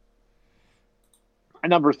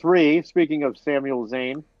 And number 3, speaking of Samuel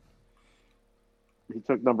Zayn, he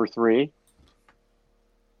took number 3.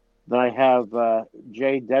 Then I have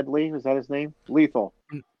Jay Deadly. Is that his name? Lethal.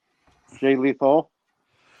 Jay Lethal.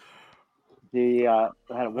 He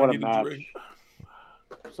what a match.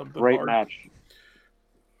 Great hard. match.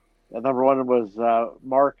 And number 1 was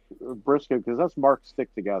Mark Briscoe, because that's Mark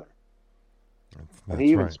stick together. That's He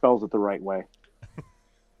even right. spells it the right way.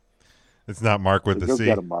 It's not Mark with So the go C.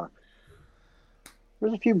 get him, Mark.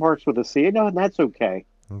 There's a few Marks with a C. No, and that's okay.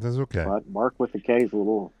 That's okay. But Mark with the K is a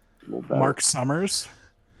little better. Mark Summers.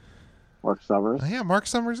 Mark Summers. Oh, yeah, Mark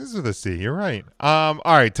Summers is with a C. You're right. All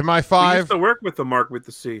right, to my We five. used to work with the Mark with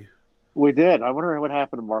the C. We did. I wonder what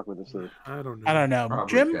happened to Mark with the C. I don't know. I don't know.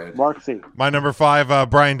 Probably Jim? dead. Mark C. My number five,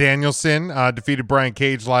 Brian Danielson, defeated Brian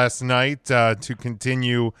Cage last night to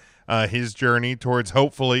continue his journey towards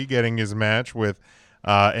hopefully getting his match with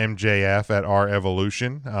MJF at our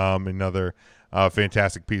Evolution. Another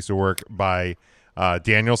fantastic piece of work by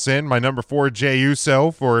Danielson. My number four, Jey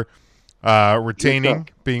Uso, for retaining,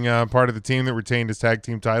 being part of the team that retained his tag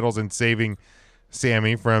team titles and saving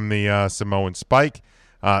Sammy from the Samoan Spike.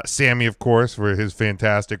 Sammy, of course, for his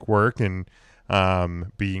fantastic work and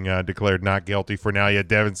being declared not guilty for now. Yet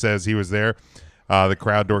Devin says he was there. The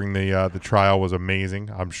crowd during the trial was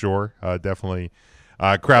amazing, I'm sure. Crowd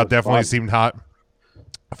definitely seemed hot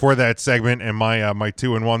for that segment. And my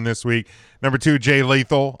 2-1 this week. Number two, Jay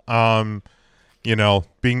Lethal.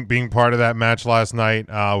 Being part of that match last night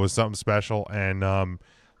was something special. And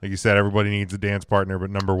like you said, everybody needs a dance partner.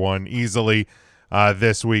 But number one, easily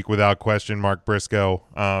this week, without question, Mark Briscoe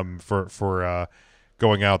for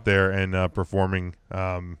going out there and performing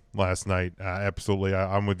last night. Absolutely,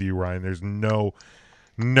 I'm with you, Ryan. There's no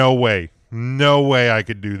way I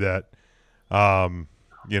could do that.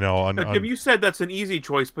 Jim, you said that's an easy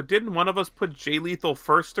choice, but didn't one of us put Jay Lethal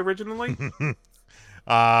first originally?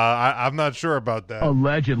 I'm not sure about that.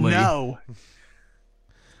 Allegedly. No.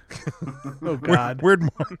 Oh, God. Where'd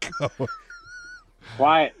Mark go?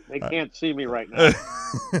 Quiet. They can't see me right now.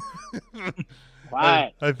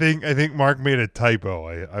 Quiet. I think Mark made a typo.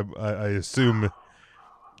 I assume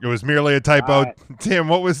it was merely a typo. Right. Tim,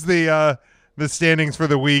 what was the standings for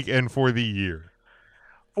the week and for the year?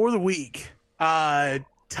 For the week,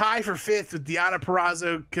 tie for fifth with Deonna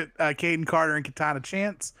Purrazzo, Caden Carter, and Katana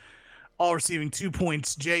Chance, all receiving 2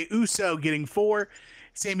 points. Jey Uso getting 4,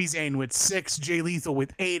 Sami Zayn with 6, Jay Lethal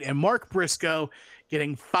with 8, and Mark Briscoe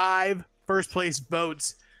getting 5 first place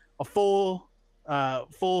votes. A full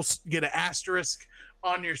get an asterisk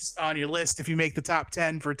on your list if you make the top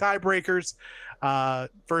 10 for tiebreakers.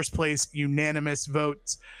 First place unanimous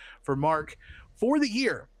votes for Mark. For the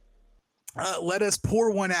year, let us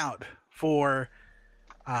pour one out for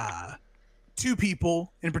two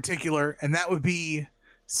people in particular, and that would be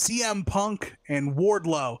CM Punk and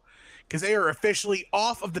Wardlow, because they are officially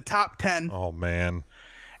off of the top 10. Oh, man.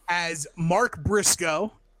 As Mark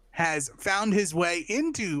Briscoe has found his way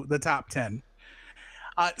into the top 10.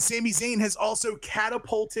 Sami Zayn has also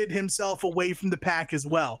catapulted himself away from the pack as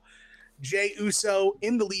well. Jey Uso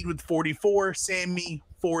in the lead with 44, Sammy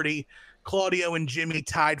 40, Claudio and Jimmy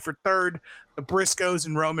tied for third, the Briscoes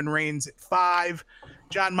and Roman Reigns at 5,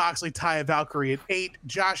 John Moxley, Taya Valkyrie at 8,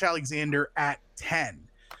 Josh Alexander at 10.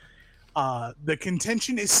 The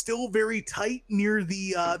contention is still very tight near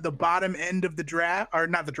the bottom end of the draft, or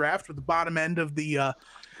not the draft, but the bottom end of the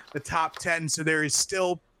top 10. So there is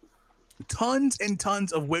still tons and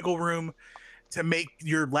tons of wiggle room to make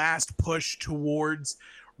your last push towards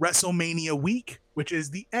WrestleMania week, which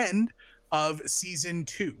is the end of season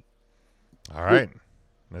 2. All right.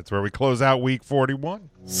 That's where we close out week 41.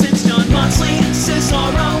 Since John Moxley and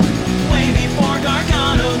Cesaro, way before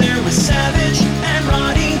Gargano, there was Savage and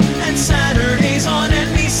Roddy, and Saturdays on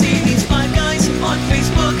NBC. These 5 guys on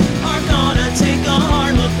Facebook are gonna take a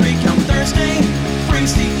hard look. Recount Thursday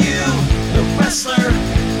brings to you the wrestler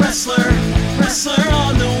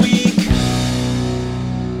on the week.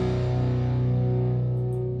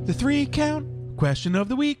 The 3 count question of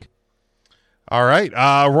the week. All right.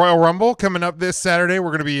 Royal Rumble coming up this Saturday. We're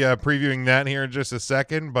going to be previewing that here in just a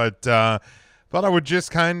second, but thought I would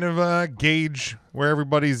just kind of gauge where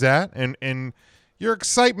everybody's at and your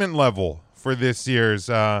excitement level for this year's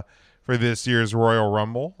Royal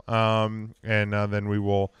Rumble. And then we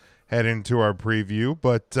will head into our preview.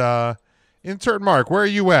 But intern Mark, where are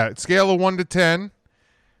you at? Scale of 1 to 10.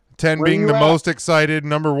 10 Where being you the at? most excited.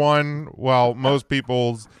 Number 1, well, most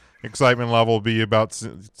people's excitement level will be about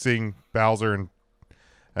seeing Bowser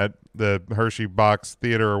at the Hershey Box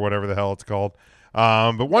Theater or whatever the hell it's called.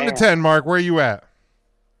 But 1 to 10, Mark, where are you at?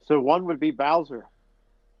 So 1 would be Bowser.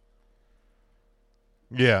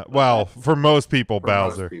 Yeah, well, for most people, For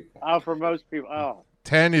Bowser. most people. Oh, for most people. Oh,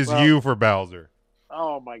 10 is Well- you for Bowser.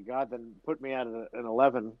 oh my God! Then put me at an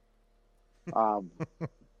 11. I'm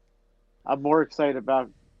more excited about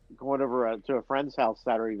going over to a friend's house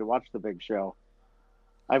Saturday to watch the Big Show.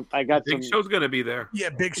 I got Big some. Show's gonna be there. Yeah,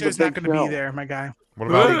 Big The Show's Big not going to Show. be there, my guy. What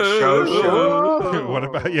about Big show. What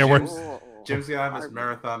about yeah? We're, Jim's gonna have his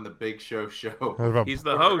marathon, the Big Show. what about He's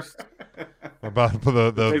the host. the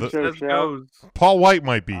Big Show Let's show. go. Paul White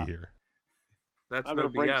might be here. That's I'm no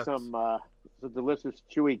going to bring BS. some delicious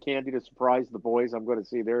chewy candy to surprise the boys. I'm going to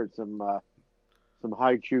see there some some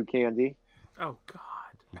high chew candy, Oh God.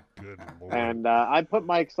 Good Lord. and I put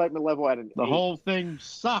my excitement level at an The 8. whole thing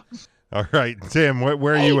sucks. All right, Tim,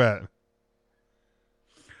 where are you at?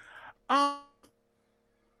 I'm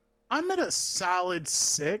at a solid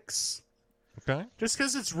 6. Okay. Just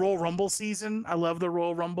because it's Royal Rumble season. I love the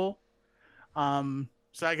Royal Rumble. So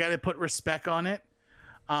I got to put respect on it.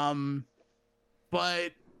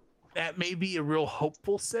 But that may be a real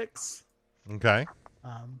hopeful 6. Okay.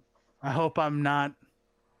 I hope I'm not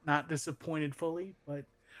disappointed fully, but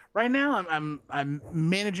right now I'm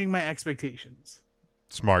managing my expectations.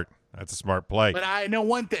 Smart. That's a smart play. But I know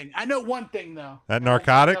one thing. Though. That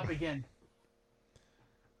narcotic? Up again.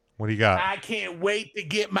 What do you got? I can't wait to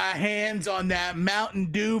get my hands on that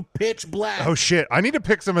Mountain Dew Pitch Black. Oh shit! I need to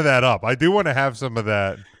pick some of that up. I do want to have some of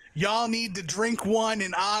that. Y'all need to drink one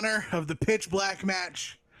in honor of the Pitch Black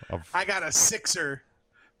match. I got a 6er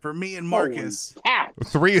for me and Marcus.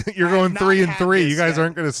 3. You're I going have 3 not and had 3. You this guys yet.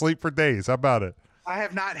 aren't going to sleep for days. How about it? I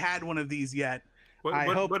have not had one of these yet. What, I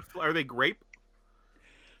what, hope. what are they? Grape?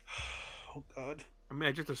 Oh God! I mean,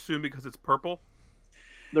 I just assume because it's purple.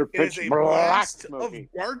 They're It is pitch a black blast of smoky.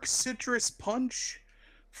 dark citrus punch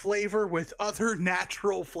flavor with other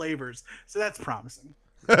natural flavors. So that's promising.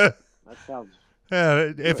 That sounds.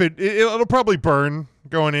 Yeah, if it'll probably burn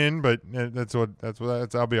going in, but that's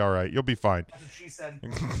I'll be all right. You'll be fine. That's what she said.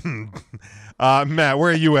 Matt,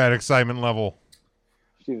 where are you at excitement level?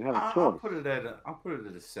 She didn't have a I'll choice. put it at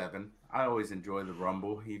a 7. I always enjoy the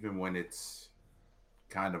Rumble, even when it's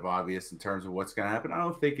kind of obvious in terms of what's going to happen. I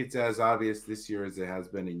don't think it's as obvious this year as it has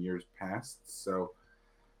been in years past. So,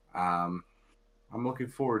 I'm looking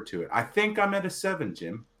forward to it. I think I'm at a 7,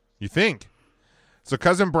 Jim. You think? So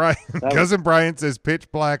cousin Brian says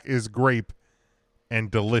Pitch Black is grape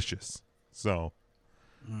and delicious. So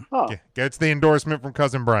gets the endorsement from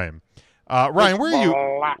cousin Brian. Ryan,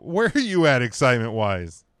 where are you at excitement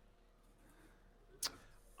wise?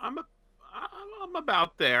 I'm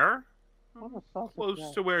about there. Close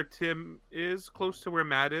Close to where Tim is. Close to where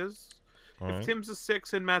Matt is. All If right. Tim's a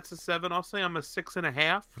 6 and Matt's a 7, I'll say I'm a 6.5.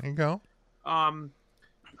 There you go.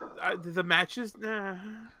 The matches, the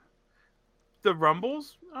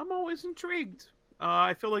Rumbles, I'm always intrigued.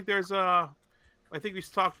 I feel like there's I think we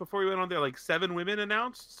talked before we went on there, like 7 women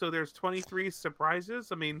announced, so there's 23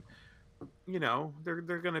 surprises. I mean, you know, they're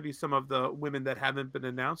going to be some of the women that haven't been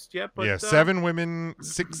announced yet. But Yeah, 7 women,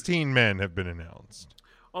 16 men have been announced.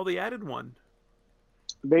 Oh, they added one.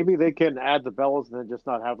 Maybe they can add the Bellas and then just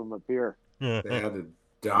not have them appear. They added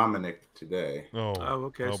Dominic today. Oh,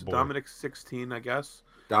 okay. So boy. Dominic's 16, I guess.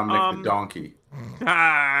 Dominic the donkey.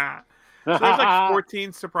 So there's like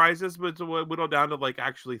 14 surprises, but it's whittled down to like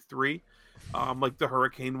actually 3. Like the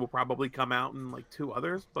Hurricane will probably come out and like 2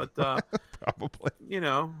 others, but probably, you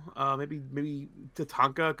know, maybe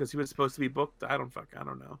Tatanka because he was supposed to be booked. I don't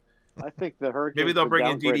know. I think the Hurricane. Maybe they'll bring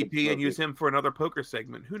in DDP and use him for another poker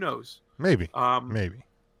segment. Who knows? Maybe. Maybe.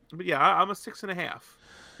 But yeah, I'm a 6.5,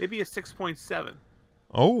 maybe a 6.7.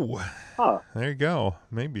 Oh, Huh. there you go.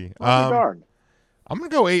 Maybe. Darn. I'm gonna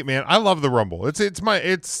go 8, man. I love the Rumble. It's to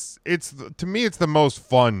me it's the most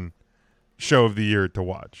fun show of the year to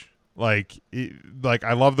watch. Like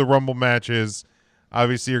I love the Rumble matches.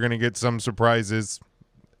 Obviously, you're gonna get some surprises,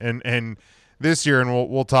 and this year, and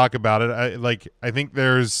we'll talk about it. I think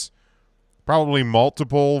there's probably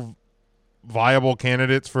multiple viable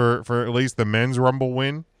candidates for at least the men's Rumble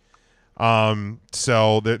win.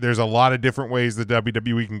 So there's a lot of different ways the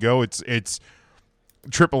WWE can go. It's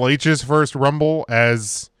Triple H's first Rumble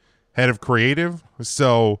as head of creative.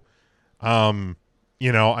 So,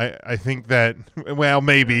 you know, I think that, well,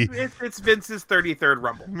 maybe It's Vince's 33rd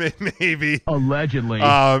Rumble. maybe Allegedly.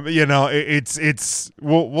 you know, it's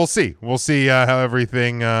we'll see. We'll see how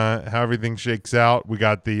everything shakes out. We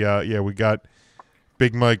got we got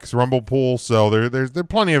Big Mike's Rumble pool, so there's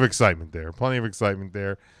plenty of excitement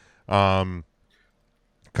there.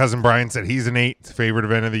 Cousin Brian said he's an 8, favorite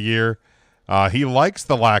event of the year. He likes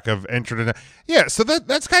the lack of entrant. Yeah, so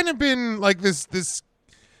that's kind of been like this.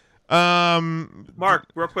 Mark,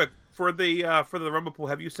 real quick for the Rumble pool,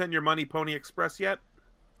 have you sent your money Pony Express yet?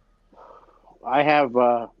 I have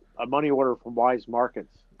a money order from Wise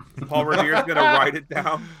Markets. Paul Revere's gonna write it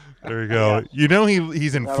down. There you go. Yes. You know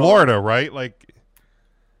he's in That'll Florida, right? Like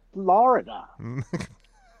Florida.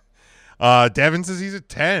 Devin says he's a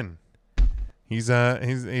 10. He's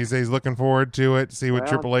looking forward to it. See what Well,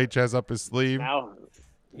 Triple H has up his sleeve. Now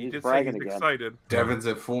He he's did say bragging he's again. excited. Devin's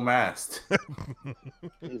at full mast.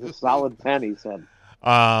 He's a solid 10, he said.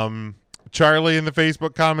 Charlie in the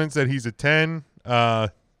Facebook comments said he's a 10.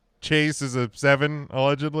 Chase is a 7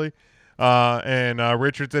 allegedly, and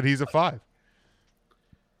Richard said he's a 5.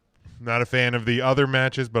 Not a fan of the other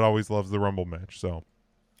matches, but always loves the Rumble match. So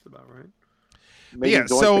That's about right. Maybe Yeah,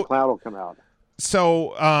 Doink so- the Clown will come out.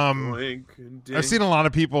 So Doink and I've seen a lot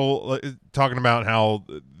of people talking about how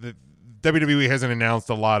the WWE hasn't announced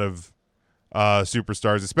a lot of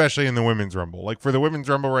superstars, especially in the Women's Rumble. Like for the Women's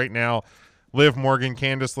Rumble right now, Liv Morgan,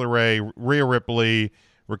 Candice LeRae, Rhea Ripley,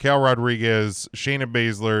 Raquel Rodriguez, Shayna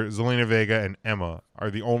Baszler, Zelina Vega, and Emma are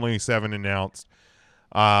the only 7 announced.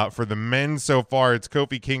 For the men so far, it's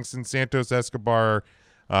Kofi Kingston, Santos Escobar,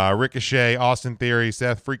 Ricochet, Austin Theory,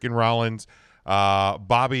 Seth freaking Rollins,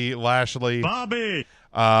 Bobby Lashley, Baron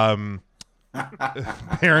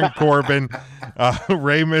Corbin,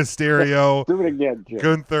 Rey Mysterio, Do it again, Jim.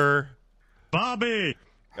 Gunther,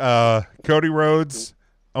 Cody Rhodes,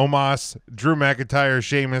 Omos, Drew McIntyre,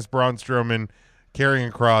 Sheamus, Braun Strowman,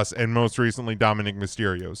 Karrion Kross, and most recently Dominic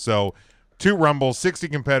Mysterio. So 2 Rumbles, 60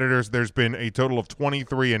 competitors. There's been a total of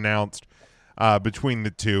 23 announced between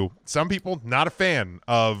the two. Some people not a fan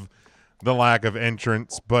of the lack of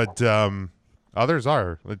entrance, but others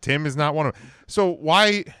are. Tim is not one of them. So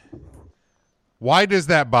why does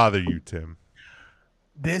that bother you, Tim?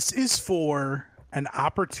 This is for an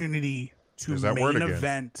opportunity to There's that word main again.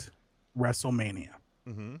 event WrestleMania.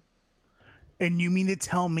 Mm-hmm. And you mean to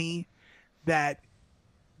tell me that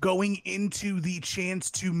going into the chance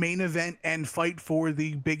to main event and fight for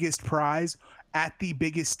the biggest prize at the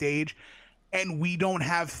biggest stage, and we don't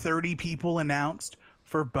have 30 people announced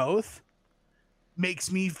for both,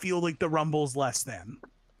 makes me feel like the Rumble's less than.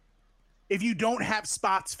 If you don't have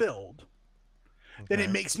spots filled, then it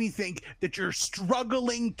makes me think that you're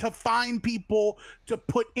struggling to find people to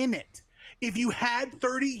put in it. If you had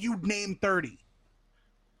 30, you'd name 30.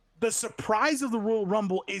 The surprise of the Royal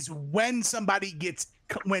Rumble is when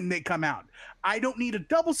when they come out. I don't need a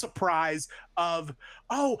double surprise of,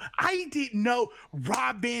 oh, I didn't know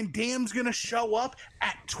Rob Van Dam's going to show up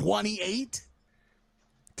at 28.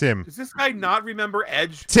 Tim. Does this guy not remember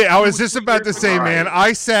Edge? I was just about to say, man,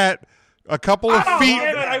 I sat a couple of feet.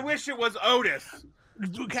 Damn it, I wish it was Otis.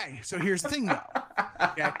 Okay, so here's the thing, though.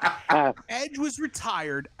 Okay. Edge was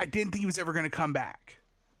retired. I didn't think he was ever going to come back.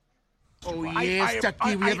 Oh, yes,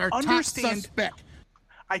 Ducky, we have our top suspect.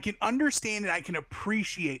 I can understand and I can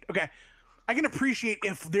appreciate. Okay, I can appreciate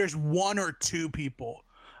if there's 1 or 2 people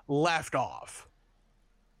left off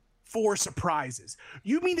for surprises.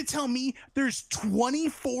 You mean to tell me there's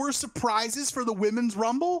 24 surprises for the Women's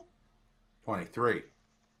Rumble? 23.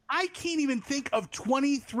 I can't even think of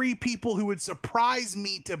 23 people who would surprise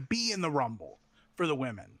me to be in the Rumble for the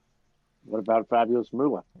women. What about Fabulous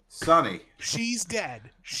Moolah? Sonny. She's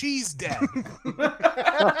dead. She's dead.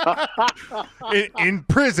 in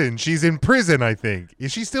prison. She's in prison, I think.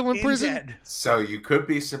 Is she still in prison? Dead. So you could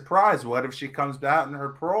be surprised. What if she comes out and her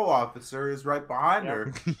parole officer is right behind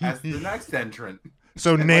her as the next entrant?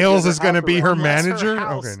 So And Nails like, is going to be her Unless manager?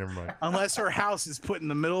 house- Okay, never mind. Unless her house is put in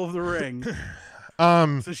the middle of the ring.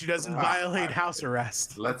 So she doesn't violate house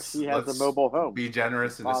arrest. Let's She has a mobile home. be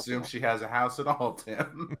generous and Possible. assume she has a house at all,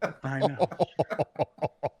 Tim. I know.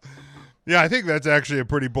 Yeah, I think that's actually a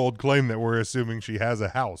pretty bold claim that we're assuming she has a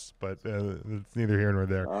house, but it's neither here nor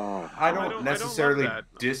there. I don't necessarily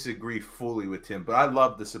disagree fully with Tim, but I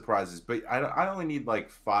love the surprises. But I only need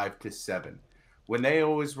like 5 to 7. When they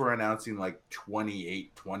always were announcing like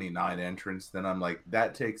 28, 29 entrants, then I'm like,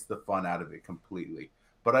 that takes the fun out of it completely.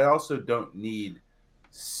 But I also don't need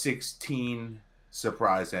 16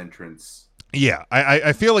 surprise entrants. Yeah,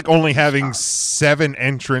 I feel like only having 7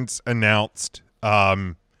 entrants announced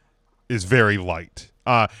is very light,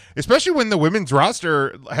 especially when the women's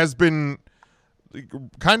roster has been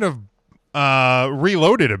kind of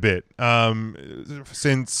reloaded a bit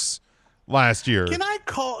since last year. Can I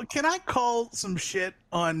call some shit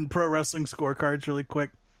on Pro Wrestling Scorecards really quick?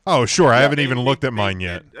 Oh, sure. I haven't even looked at mine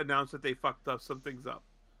yet. Announced that they fucked up some things up.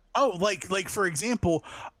 Oh, like for example,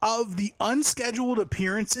 of the unscheduled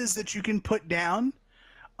appearances that you can put down,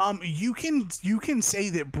 you can say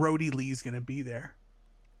that Brody Lee's going to be there.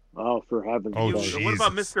 Oh, for heaven's sake. What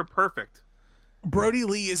about Mr. Perfect? Brody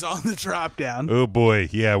Lee is on the drop down. Oh boy,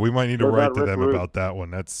 yeah, we might need to What write about to Rick them Rude? about that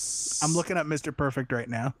one. That's I'm looking up Mr. Perfect right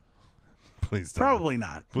now. please tell me. Probably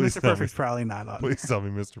not. Please Mr. tell me. Perfect's probably not on. Please tell me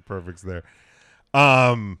Mr. Perfect's there.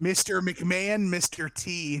 Mr. McMahon, Mr.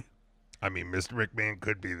 T. I mean, Mr. McMahon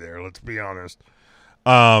could be there. Let's be honest.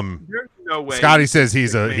 There's no way. Scotty says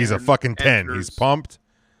he's a McMahon fucking 10. enters. He's pumped.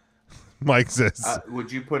 Mike says,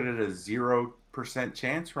 Would you put it at a 0%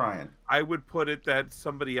 chance, Ryan? I would put it that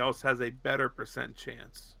somebody else has a better percent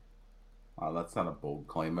chance. Oh, that's not a bold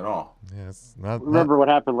claim at all. yes, not. Remember what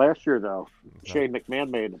happened last year, though? Shane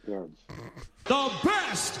McMahon made an appearance. The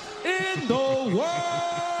best in the world.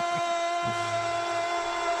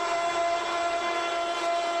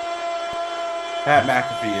 Pat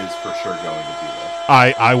McAfee is for sure going to be there.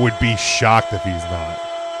 I would be shocked if he's not.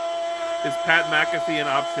 Is Pat McAfee an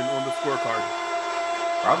option on the scorecard?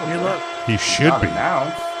 Probably. Hey, look. He should Not be.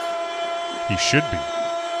 announced. He should be.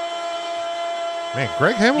 Man,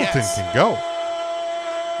 Greg Hamilton Yes. can go.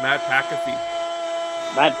 Matt McAfee.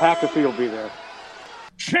 Matt McAfee will be there.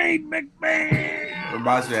 Shane McMahon.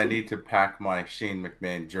 Reminds me, I need to pack my Shane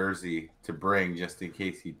McMahon jersey to bring just in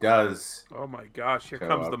case he does. Oh my gosh, here Show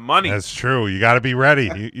comes up. the money. That's true. You got to be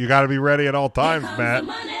ready. You got to be ready at all times, Matt.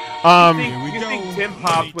 You think Tim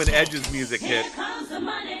popped when Edge's music hit? I'm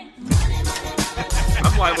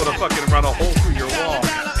liable to fucking run a hole through your wall.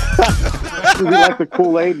 He's like the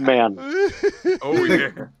Kool-Aid man. Oh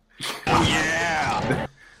yeah.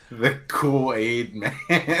 The Kool-Aid man.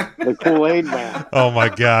 The Kool-Aid man. Oh my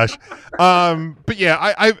gosh. But yeah,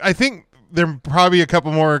 I think there probably a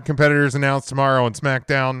couple more competitors announced tomorrow on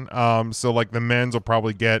SmackDown. So like the men's will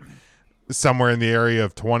probably get somewhere in the area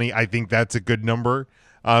of 20. I think that's a good number.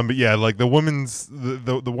 But yeah, like the women's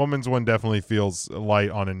the women's one definitely feels light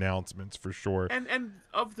on announcements for sure. And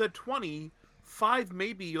of the 20, 5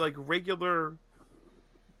 maybe like regular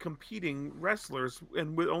competing wrestlers,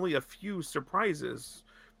 and with only a few surprises.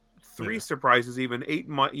 3 surprises, even 8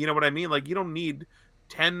 months. You know what I mean? Like you don't need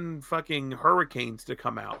 10 fucking hurricanes to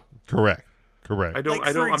come out. Correct. I don't. Like,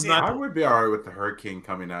 I don't. for I'm example- I not would be all right with the hurricane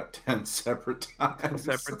coming out 10 separate times.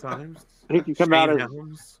 separate times. He can come out Shane as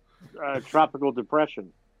Helms. tropical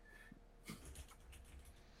depression.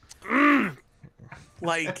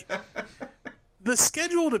 Like the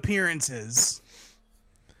scheduled appearances,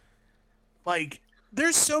 like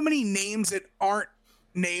there's so many names that aren't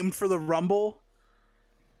named for the Rumble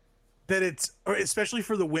that it's, or especially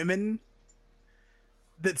for the women,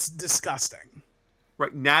 that's disgusting.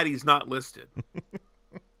 Right, Natty's not listed.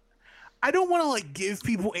 I don't want to like give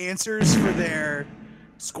people answers for their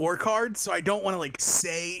scorecards, so I don't want to like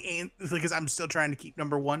say because I'm still trying to keep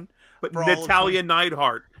number one. But for all of Natalia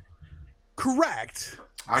Neidhart. Correct.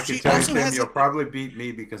 I can She tell you, also Tim, hasn't- you'll probably beat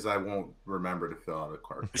me because I won't remember to fill out a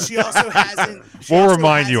card. She also hasn't. she We'll also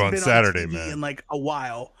remind you hasn't on been Saturday, TV man. in like a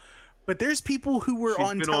while. But there's people who were She's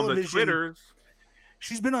on been television. on the Twitters.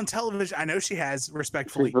 She's been on television. I know she has, She's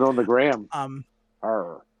respectfully. been on the gram.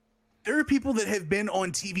 There are people that have been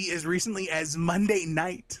on TV as recently as Monday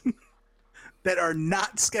night that are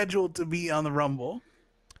not scheduled to be on the Rumble.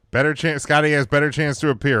 Better chance. Scotty has better chance to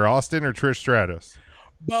appear. Austin or Trish Stratus?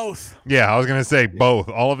 Both. Yeah, I was gonna say both.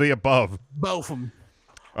 All of the above. Both of them.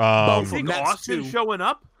 Um, Think That's Austin 2. showing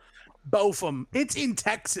up? Both of them. It's in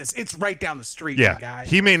Texas. It's right down the street, yeah, my guy.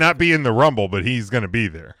 he may not be in the Rumble, but he's gonna be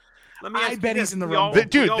there. Let me I ask you bet he's this. in the We all- Rumble. we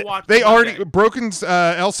Dude, all watched they Monday. already Broken's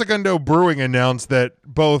El Segundo Brewing announced that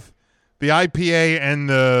both the IPA and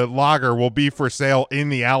the lager will be for sale in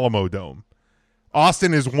the Alamo Dome.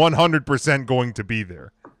 Austin is 100% going to be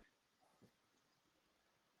there.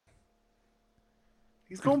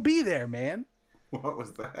 He's gonna be there, man. What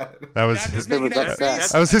was that? That was I'm just his, making that that-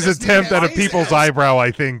 face. that was his I'm just making attempt that at a face. people's eyebrow,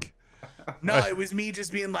 I think. No, it was me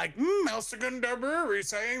just being like, El Segundo Brewery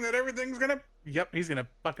saying that everything's gonna. Yep, he's gonna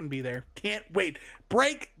fucking be there. Can't wait.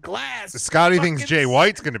 Break glass. Scotty thinks Buckets. Jay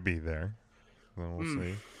White's going to be there. So we'll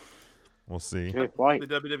see. We'll see. Jay White. The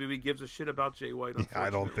WWE gives a shit about Jay White. I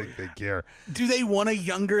don't think they care. Do they want a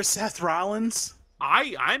younger Seth Rollins?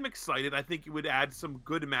 I'm excited. I think he would add some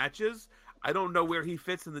good matches. I don't know where he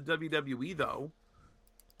fits in the WWE though.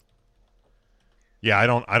 Yeah, I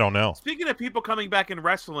don't know. Speaking of people coming back in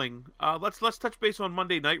wrestling, let's touch base on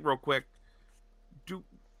Monday night real quick.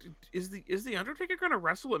 Is the Undertaker going to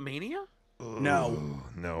wrestle at Mania? No.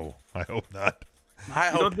 No, I hope not.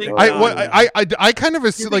 I You don't hope think? not. I kind of You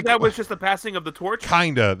assume think like that was just the passing of the torch?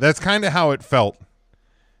 kinda. That's kind of how it felt.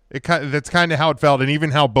 That's kind of how it felt, and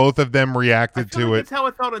even how both of them I reacted feel to like it. that's how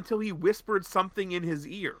it felt until he whispered something in his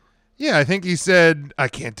ear. Yeah, I think he said, "I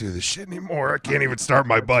can't do this shit anymore. I can't even start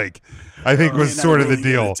my bike." I think was sort of the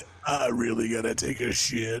deal. I really gotta take a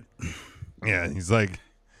shit. Yeah, he's like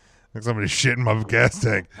somebody shit in my gas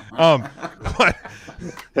tank.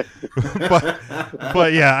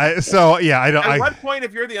 But yeah, I don't. At what point,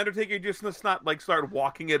 if you're the Undertaker, you just must not like start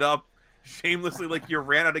walking it up shamelessly, like you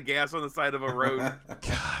ran out of gas on the side of a road.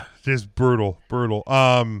 Just brutal.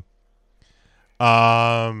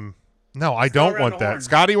 No, I don't around want the that. horn.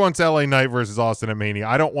 Scotty wants LA Knight versus Austin at Mania.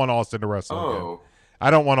 I don't want Austin to wrestle again. Oh,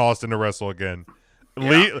 I don't want Austin to wrestle again.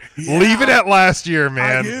 Leave it at last year,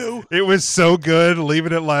 man. do. It was so good. Leave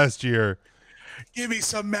it at last year. Give me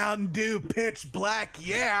some Mountain Dew pitch black,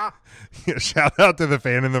 yeah. Yeah, shout out to the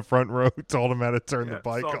fan in the front row who told him how to turn the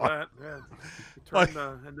bike saw on. that. Yeah.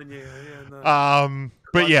 And then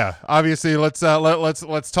But yeah, obviously let's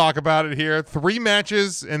talk about it here. 3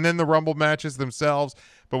 matches and then the Rumble matches themselves.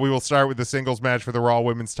 But we will start with the singles match for the Raw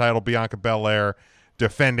Women's title. Bianca Belair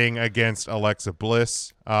defending against Alexa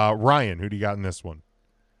Bliss. Ryan, who do you got in this one?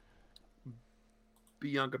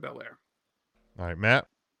 Bianca Belair. All right, Matt.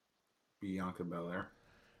 Bianca Belair.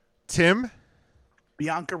 Tim.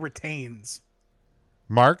 Bianca retains.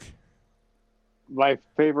 Mark. My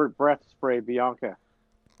favorite breath spray, Bianca.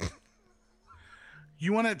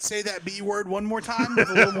 You want to say that B word one more time with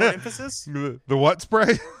a little more emphasis? The what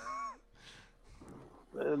spray?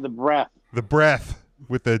 The breath. The breath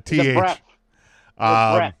with the TH. The breath.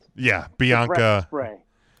 The breath. Yeah, The Bianca. breath spray.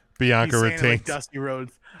 Bianca He's saying it retains. like Dusty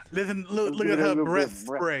Rhodes. Look at her breath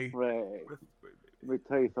spray. Let me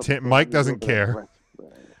tell you something. Mike doesn't care.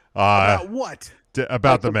 About what?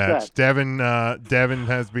 About the Mike's match. upset. Devin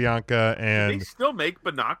has Bianca They and still make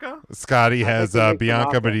Banaka? Scotty has they make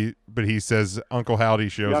Bianca, Bianca. but he says Uncle Howdy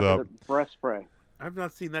shows Bianca, up. the breath spray. I've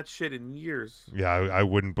not seen that shit in years. Yeah, I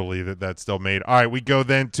wouldn't believe that that's still made. All right, we go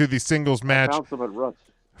then to the singles match. Found some at Ruts.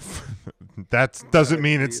 That doesn't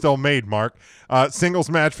mean it's still made, Mark. Singles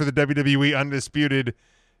match for the WWE Undisputed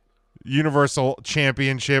Universal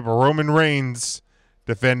Championship. Roman Reigns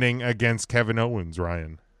defending against Kevin Owens,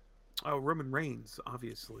 Ryan. Oh, Roman Reigns,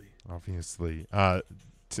 obviously. Obviously. Matt.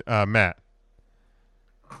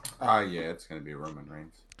 Yeah, it's going to be Roman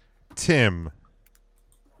Reigns. Tim.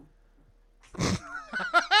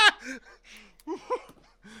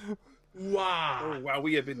 Wow. Oh, wow,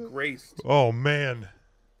 we have been graced. Oh, man.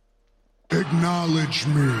 Acknowledge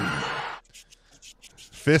me.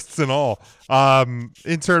 Fists and all.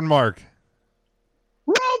 Intern Mark.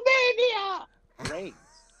 Romania! Reigns.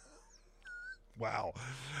 Wow.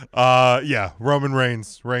 Yeah, Roman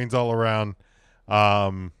Reigns. Reigns all around.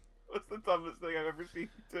 What's the toughest thing I've ever seen,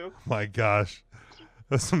 too? My gosh.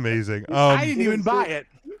 That's amazing. I didn't even buy it.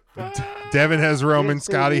 Devin has Roman, It's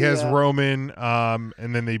Scotty the, has Roman,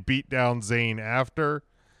 and then they beat down Zayn after.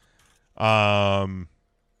 And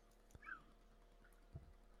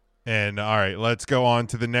all right, let's go on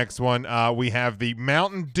to the next one. We have the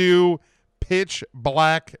Mountain Dew Pitch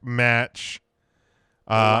Black match.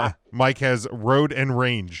 Mike has Road and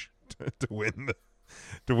Range to win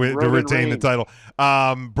to retain the title.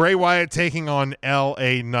 Bray Wyatt taking on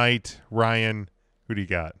LA Knight. Ryan, who do you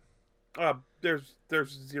got? There's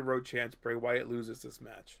zero chance Bray Wyatt loses this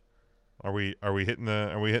match. Are we hitting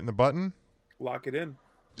the button? Lock it in.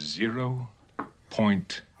 0.0.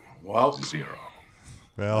 Well,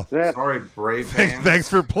 Well, sorry, Bray fans. thanks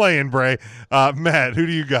for playing, Bray. Matt, who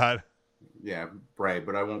do you got? Yeah, Bray,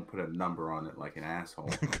 but I won't put a number on it like an asshole.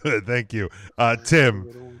 Good, thank you.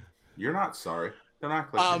 Tim. You're not sorry. Don't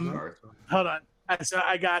act like you're sorry. Hold on. So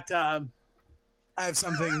I got. I have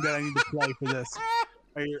something that I need to play for this.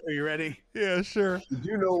 Are you ready? Yeah, sure. You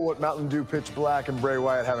do know what Mountain Dew Pitch Black and Bray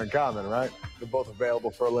Wyatt have in common, right? They're both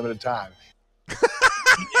available for a limited time.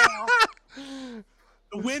 The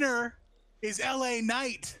winner is LA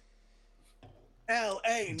Knight. LA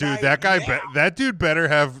Knight. Dude, that guy, yeah. that dude better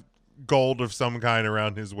have gold of some kind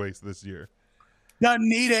around his waist this year. Doesn't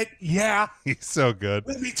need it. Yeah. He's so good.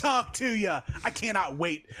 Let me talk to you. I cannot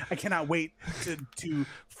wait. To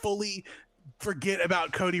fully forget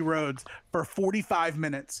about Cody Rhodes for 45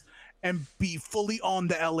 minutes and be fully on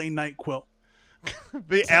the LA Knight quill.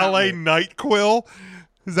 The LA Knight quill?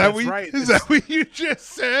 Is that That's right. Is that what you just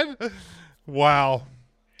said? Wow.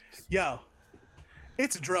 Yo,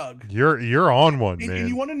 it's a drug. You're on one, And man.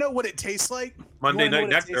 you want to know what it tastes like? Monday You wanna know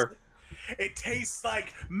Night what Nectar. It tastes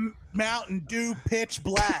like Mountain Dew Pitch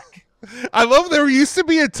Black. I love there used to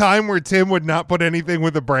be a time where Tim would not put anything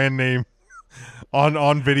with a brand name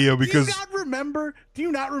on video because Do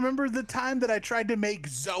you not remember the time that I tried to make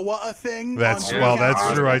Zoa a thing? that's on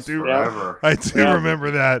that's true. I do Forever.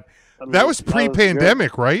 remember that. That was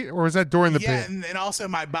pre-pandemic, right? Or was that during the Yeah, and also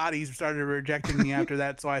my body started rejecting me after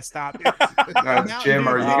that, so I stopped. Jim,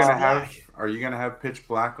 are you gonna have Pitch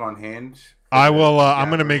Black on hand? I will. I'm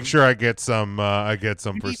gonna make sure I get some.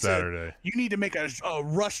 For Saturday. You need to make a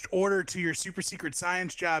rushed order to your super secret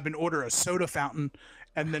science job and order a soda fountain,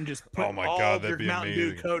 and then just put Oh my all God, of your that'd be Mountain Dew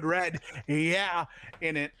amazing. Code Red,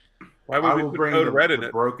 in it. Why I would will we put bring Code the, Red in the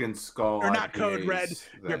it? Broken Skull. Or not Code IPAs Red,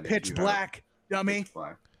 your that Pitch you have. Black, dummy. Pitch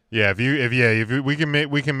Black. Yeah, if we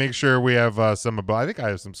can make sure we have some. I think I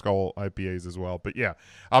have some Skull IPAs as well. But yeah,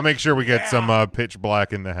 I'll make sure we get some Pitch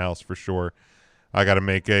Black in the house for sure. I gotta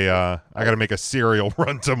make a cereal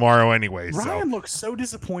run tomorrow anyway. Ryan So looks so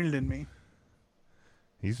disappointed in me.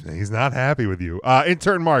 He's not happy with you.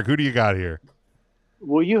 Intern Mark, who do you got here?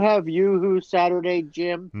 Will you have Yoo-Hoo Saturday,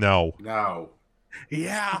 Jim? No. No.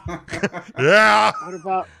 Yeah. Yeah. What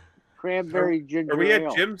about cranberry ginger Are we at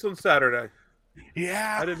ale? Jim's on Saturday?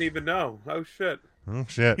 Yeah. I didn't even know. Oh shit. Oh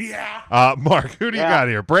shit. Yeah. Mark, who do you Yeah. got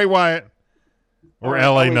here? Bray Wyatt or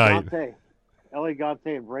LA Knight?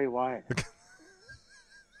 Elegante and Bray Wyatt.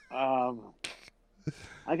 I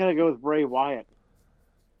gotta go with Bray Wyatt.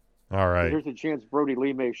 All right. There's a chance Brody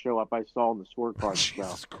Lee may show up. I saw in the scorecard.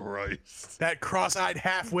 Jesus Christ. That cross-eyed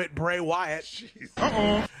half-wit Bray Wyatt.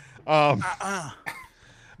 Why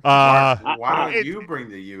don't you bring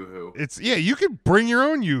the Yoo-Hoo? It's you could bring your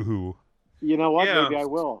own Yoo-Hoo. You know what? Yeah. Maybe I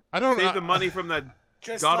will. I don't Save the money from that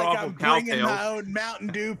Just god like awful I'm bringing cowtail. my own Mountain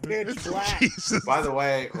Dew pitch black. Jesus. By the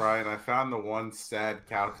way, Ryan, I found the one sad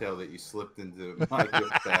cowtail that you slipped into my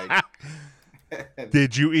gift bag.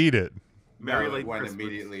 Did you eat it? Merry No, it late went Christmas.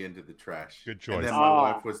 immediately into the trash. Good choice. And then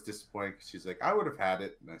my wife was disappointed because she's like, I would have had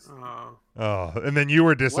it. And I said, Oh, and then you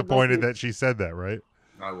were disappointed that she said that, right?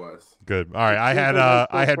 I was. Good. All right. I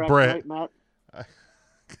had Bray.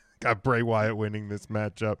 Got Bray Wyatt winning this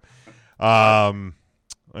matchup.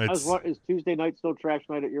 Is Tuesday night still trash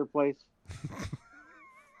night at your place?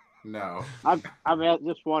 No. I'm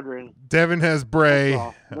just wondering. Devin has Bray.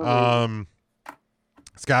 That's all. No reason.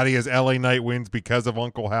 Scotty has LA Knight wins because of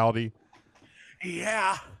Uncle Howdy.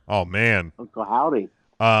 Yeah. Oh man. Uncle Howdy.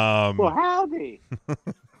 Well, howdy.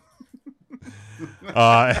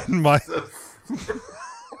 And my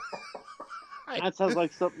That sounds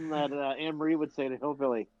like something that Anne Marie would say to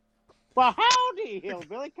Hillbilly. Well, howdy,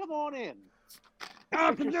 Hillbilly. Come on in.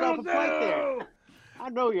 Get yourself a plate there. I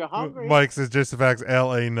know you're hungry. Mike says just the facts.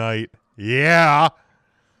 LA Knight. Yeah.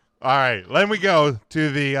 All right. Then we go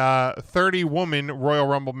to the 30-woman Royal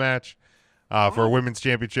Rumble match for a women's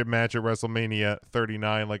championship match at WrestleMania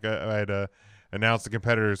 39. Like I had announced the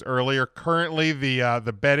competitors earlier. Currently,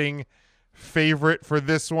 the betting favorite for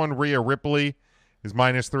this one, Rhea Ripley, is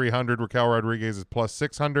minus 300. Raquel Rodriguez is plus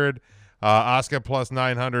 600. Asuka plus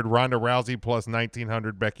 900. Ronda Rousey plus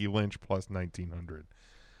 1900. Becky Lynch plus 1900.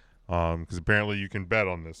 Because apparently you can bet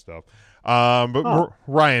on this stuff.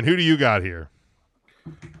 Ryan, who do you got here?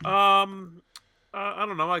 I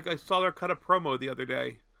don't know. I saw her cut a promo the other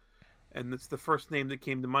day, and it's the first name that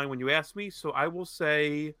came to mind when you asked me. So I will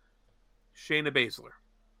say Shayna Baszler.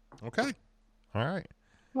 Okay. All right.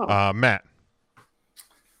 Matt.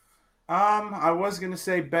 I was gonna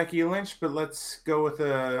say Becky Lynch, but let's go with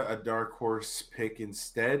a dark horse pick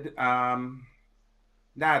instead.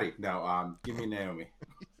 Natty. No, give me Naomi.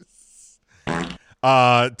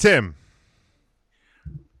 Tim.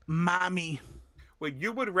 Mommy. Wait,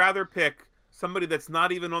 you would rather pick somebody that's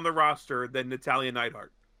not even on the roster than Natalya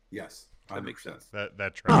Neidhart? Yes, 100%. That makes sense.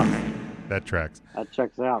 That tracks. That tracks. That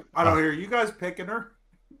checks out. I don't hear you guys picking her.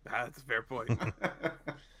 That's a fair point.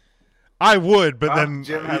 I would, but then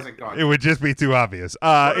Jim hasn't gone. it would just be too obvious.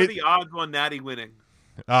 What are the odds on Natty winning?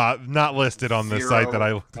 Not listed on this site that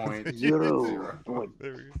I looked at.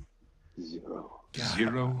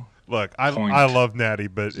 0.0. Look, I love Natty,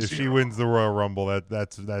 but if she wins the Royal Rumble,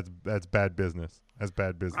 that's bad business. That's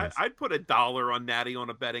bad business. I'd put $1 on Natty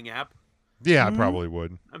on a betting app. Yeah, I probably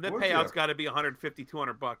would. And that Would payout's you? got to be $150,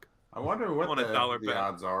 $200. I wonder what On a dollar the bet.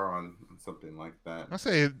 odds are on something like that. I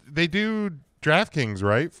say they do DraftKings,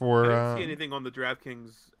 right? For I didn't see anything on the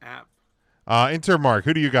DraftKings app. Inter Mark,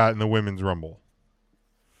 who do you got in the Women's Rumble?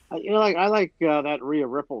 I like that Rhea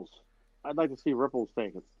Ripples. I'd like to see Ripples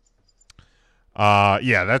take it.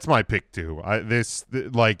 Yeah, that's my pick too.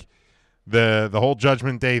 The whole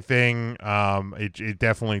Judgment Day thing. It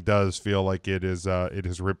definitely does feel like it is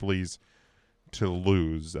Ripley's to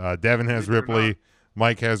lose. Devin has Ripley,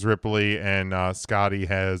 Mike has Ripley, and Scotty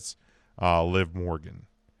has Liv Morgan.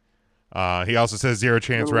 He also says 0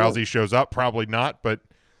 chance Rousey shows up. Probably not, but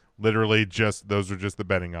literally those are just the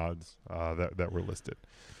betting odds that were listed.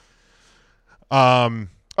 All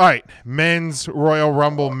right, men's Royal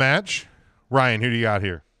Rumble match. Ryan, who do you got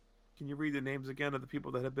here? Can you read the names again of the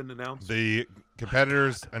people that have been announced? The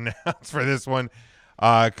competitors announced for this one: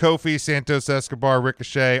 Kofi, Santos Escobar,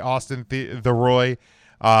 Ricochet, Austin the Roy,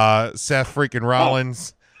 Seth freaking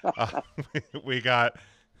Rollins. We got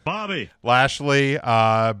Bobby Lashley,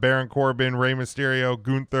 Baron Corbin, Rey Mysterio,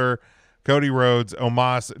 Gunther, Cody Rhodes,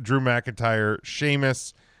 Omos, Drew McIntyre,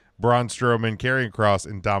 Sheamus, Braun Strowman, Karrion Kross,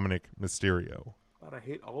 and Dominic Mysterio. God, I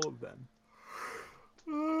hate all of them.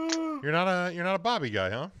 You're not a Bobby guy,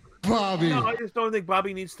 huh? Bobby. No, I just don't think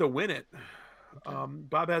Bobby needs to win it.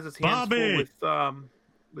 Bob has his hands full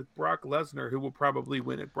with Brock Lesnar, who will probably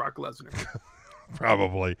win it. Brock Lesnar.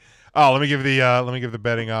 Probably. Oh, let me give the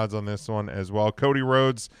betting odds on this one as well. Cody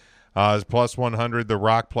Rhodes is plus 100. The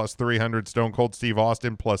Rock plus 300. Stone Cold Steve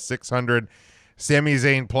Austin plus 600. Sami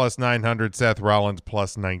Zayn plus 900. Seth Rollins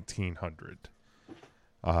plus 1900.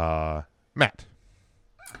 Matt.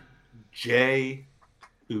 Jey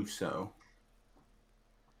Uso.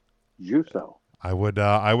 Uso. I would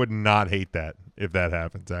not hate that if that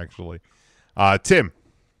happens, actually. Tim.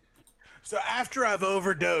 So after I've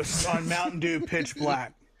overdosed on Mountain Dew Pitch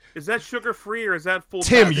Black. Is that sugar free or is that full?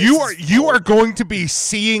 Tim, you are going to be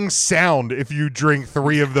seeing sound if you drink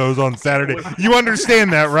 3 of those on Saturday. You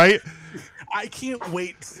understand that, right? I can't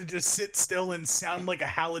wait to just sit still and sound like a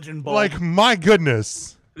halogen bulb. Like, my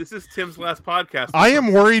goodness. This is Tim's last podcast. I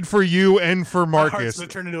am worried for you and for My heart's Marcus. going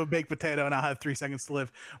to turn into a baked potato and I'll have 3 seconds to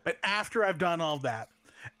live. But after I've done all that,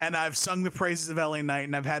 and I've sung the praises of LA Knight,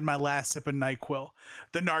 and I've had my last sip of NyQuil,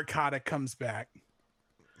 the narcotic comes back.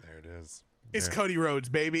 There it is. It's There. Cody Rhodes,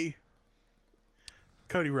 baby.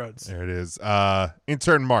 Cody Rhodes. There it is.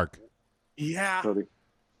 Intern Mark. Yeah. Cody.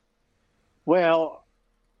 Well,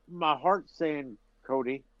 my heart's saying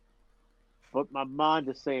Cody, but my mind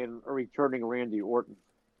is saying a returning Randy Orton.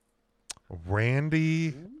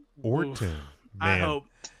 Randy Orton. I Man. hope.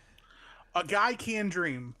 A guy can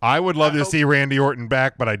dream. I would love I to hope- see Randy Orton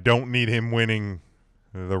back, but I don't need him winning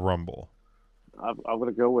the Rumble. I'm going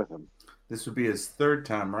to go with him. This would be his 3rd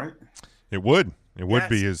time, right? It would. It would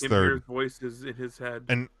be his Tim third. Bear's voice is in his head.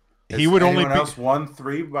 And Has he would only anyone be else won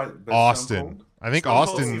 3 by Stone Austin. Cold? I think Stone Cold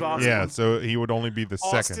Austin. Steve Austin. Yeah, so he would only be the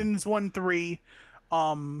second. Austin's won 3. Edge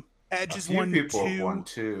A has few won people have 2. won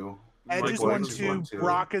 2. Edge has Michael won Evans 2.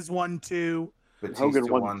 Brock has won 2. Batista Hogan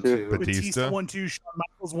won won 2. 2. Batista. won 2. Shawn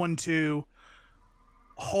Michaels won 2.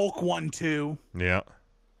 Hulk won 2. Yeah.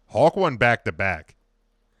 Hulk won back to back.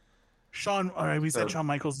 Shawn, all right, we said So- Shawn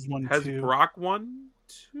Michaels has won Has 2. Brock won?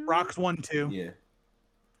 2? Brock's won 2. Yeah.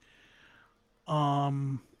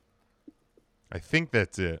 I think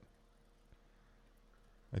that's it.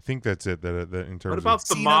 That in terms What about of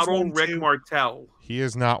the Cena's model won Rick 2. Martel? he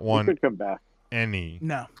has not He won could come back. any.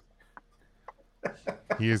 No.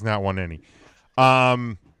 He has not won any.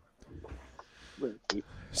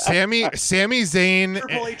 Sami Zayn.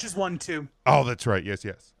 Triple H has won 2. Oh, that's right. Yes.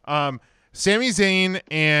 Sami Zayn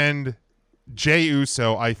and Jey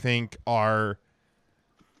Uso, I think, are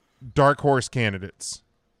dark horse candidates.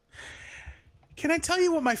 Can I tell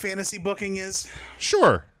you what my fantasy booking is?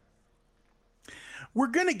 Sure. We're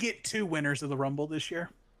going to get 2 winners of the Rumble this year.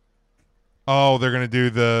 Oh, they're gonna do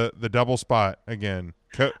the double spot again.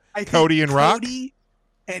 I think Cody and Rock. Cody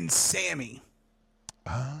and Sammy.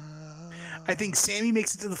 I think Sammy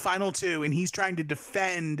makes it to the final 2, and he's trying to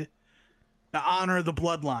defend the honor of the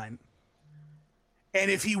bloodline. And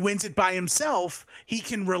if he wins it by himself, he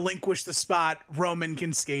can relinquish the spot. Roman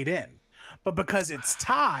can skate in. But because it's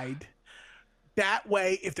tied, that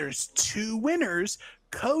way, if there's 2 winners,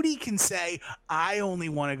 Cody can say, I only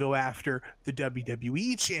want to go after the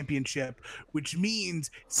WWE Championship, which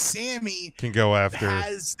means Sammy Can go after.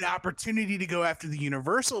 has the opportunity to go after the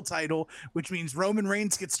Universal title, which means Roman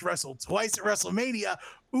Reigns gets to wrestle twice at WrestleMania.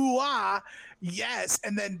 Ooh ah, yes,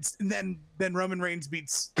 and then Roman Reigns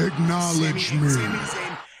beats Acknowledge Sami me.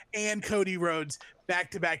 Zayn and Cody Rhodes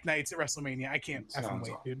back-to-back nights at WrestleMania. I can't effing Sounds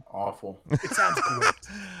wait, dude. awful. It sounds great.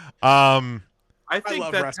 I think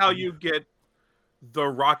love that's how wrestling. you get The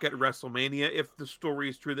Rock at WrestleMania if the story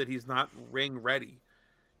is true that he's not ring ready.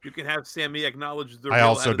 You can have Sammy acknowledge the I real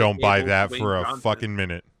also head of the don't buy table, that Dwayne for a Johnson, fucking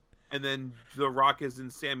minute. and then The Rock is in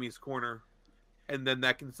Sammy's corner, and then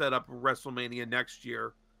that can set up WrestleMania next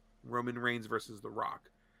year, Roman Reigns versus The Rock.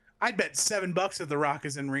 I'd bet $7 that The Rock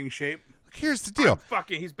is in ring shape. Here's the deal.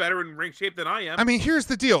 He's better in ring shape than I am. I mean, here's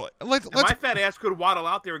the deal. Let's my fat ass could waddle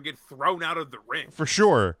out there and get thrown out of the ring. for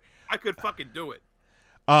sure. I could fucking do it.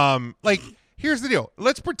 Here's the deal.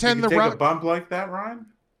 Let's pretend You the can take Rock. a bump like that, Ryan?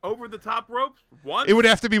 Over the top ropes? One? It would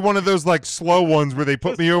have to be one of those like slow ones where they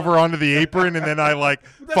put me over onto the apron and then I like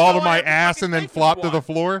fall to my ass and then flop to the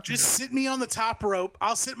floor. Just sit me on the top rope.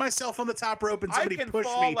 I'll sit myself on the top rope and I somebody can push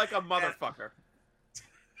fall me. like a motherfucker.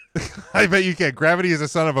 I bet you can. Gravity is a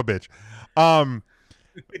son of a bitch.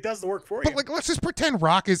 It does the work for But you. like, let's just pretend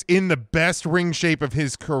Rock is in the best ring shape of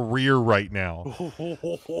his career right now.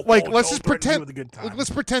 Like, let's just pretend. Let's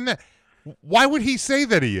pretend that. Why would he say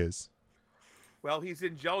that he is? Well, he's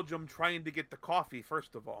in Belgium trying to get the coffee,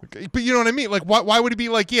 first of all. But you know what I mean. Like, why would he be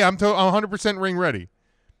like, yeah, I'm 100% ring ready?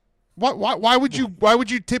 Why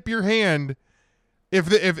would you tip your hand if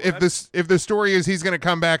the story is he's going to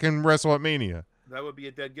come back and wrestle at Mania? That would be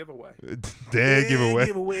a dead giveaway. Dead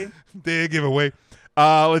giveaway. Dead giveaway.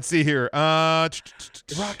 Let's see here. Rock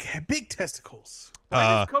had big testicles.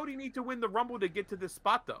 Why does Cody need to win the Rumble to get to this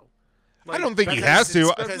spot, though? I don't think he Because has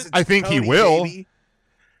to. because I think he Cody, will. baby.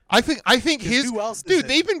 I think his who else is dude. it?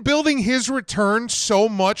 They've been building his return so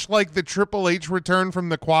much like the Triple H return from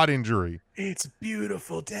the quad injury. It's a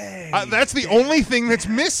beautiful day. That's the only thing that's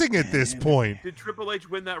missing at this point. Did Triple H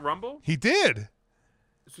win that Rumble? He did.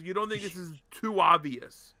 So you don't think this is too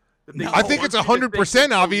obvious? That they I think want it's you to think 100%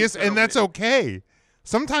 that obvious, Cody's and that's gonna okay.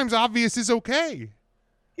 Sometimes obvious is okay.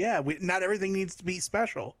 Yeah, not everything needs to be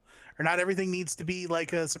special, or not everything needs to be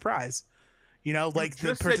like a surprise. You know, like the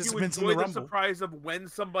just participants said in you the enjoy the Rumble. surprise of when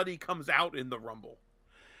somebody comes out in the Rumble.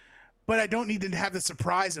 But I don't need to have the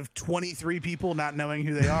surprise of 23 people not knowing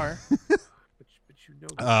who they are. But you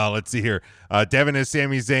know Let's see here. Devin is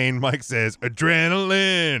Sami Zayn. Mike says,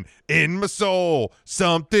 adrenaline in my soul.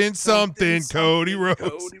 Something, Cody Rhodes.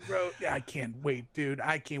 Cody Rhodes. Yeah, I can't wait, dude.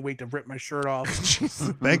 I can't wait to rip my shirt off.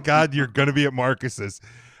 Thank God you're going to be at Marcus's.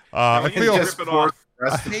 I feel rip it off.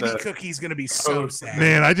 Maybe Cookie's gonna be so sad.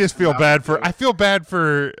 Man, I just feel bad for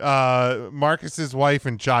Marcus's wife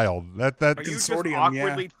and child. That Are you just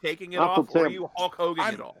awkwardly taking it Uncle off, or are Tim. you Hulk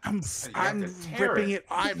Hogan it off? I'm ripping it.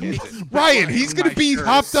 I'm Mickey Ryan, he's gonna be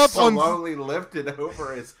hopped up on. slowly lifted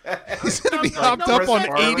over his head. He's gonna be hopped up on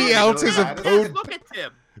 80 ounces of code Look at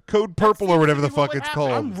Tim. Code Purple or whatever the fuck it's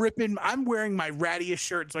called. I'm wearing my rattiest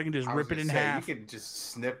shirt so I can just rip it in half. You can just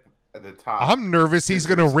snip at the top. I'm nervous he's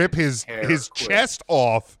gonna rip his hair quick. chest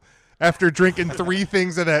off after drinking 3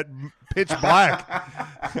 things of that pitch black.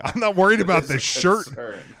 I'm not worried about the shirt.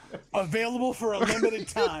 Available for a limited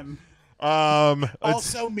time.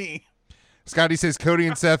 Also me. Scotty says Cody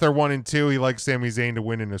and Seth are 1 and 2. He likes Sami Zayn to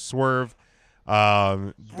win in a swerve.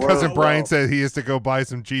 Cousin Brian says he has to go buy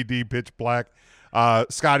some GD pitch black.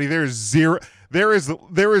 Scotty, there is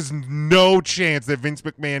no chance that Vince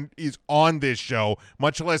McMahon is on this show,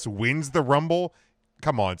 much less wins the Rumble.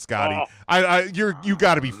 Come on, Scotty. You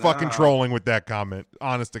got to be fucking trolling with that comment.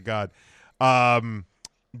 Honest to God. Don't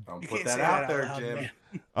put that out there, Jim.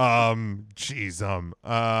 Jeez. So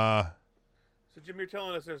Jim, you're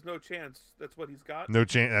telling us there's no chance that's what he's got? No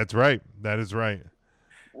chance. That's right. That is right.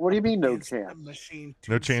 What do you mean, no chance?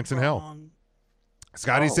 No chance in hell.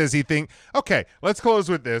 Scotty says he okay, let's close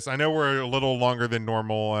with this. I know we're a little longer than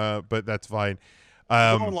normal, but that's fine.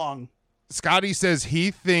 Going long. Scotty says he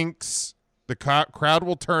thinks the crowd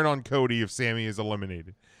will turn on Cody if Sammy is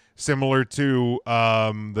eliminated, similar to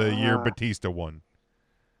the year Batista won.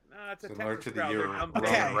 It's a Similar Texas to the crowd. year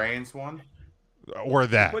They're Roman Reigns won. Or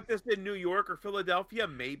that. Put this in New York or Philadelphia,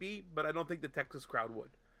 maybe, but I don't think the Texas crowd would.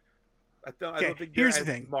 I don't think they're here's as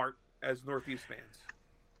the thing. smart as Northeast fans.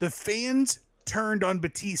 The fans turned on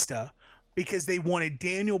Batista because they wanted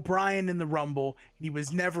Daniel Bryan in the Rumble. He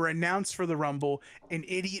was never announced for the Rumble, and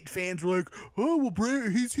idiot fans were like, "Oh, well,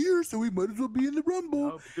 Bryan, he's here, so he might as well be in the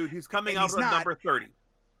Rumble." Oh, dude, he's coming And out he's at not. number 30.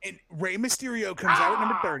 And Rey Mysterio comes out at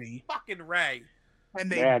number 30, Fucking Ray.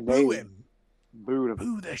 and they Man, boo they him, booed him.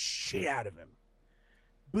 boo the shit out of him,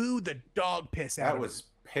 boo the dog piss out That of him. was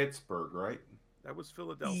Pittsburgh, right? That was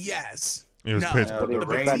Philadelphia. Yes. It was No, Pittsburgh. The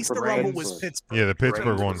Batista Rumble was Pittsburgh. Yeah, the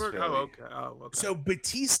Pittsburgh one. Oh, okay. Oh, okay. So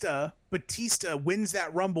Batista wins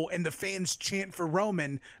that Rumble, and the fans chant for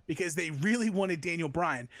Roman because they really wanted Daniel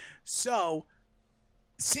Bryan. So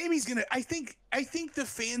Sammy's gonna. I think the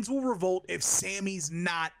fans will revolt if Sammy's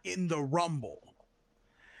not in the Rumble.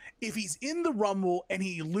 If he's in the Rumble and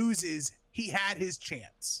he loses, he had his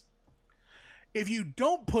chance. If you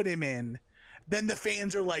don't put him in, then the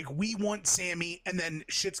fans are like, we want Sammy, and then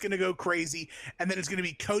shit's gonna go crazy, and then it's gonna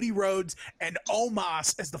be Cody Rhodes and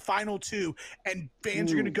Omos as the final 2, and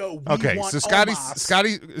fans are gonna go, we Okay, want so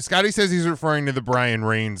Omos. Scotty says he's referring to the Brian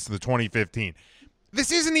Reigns, the 2015. This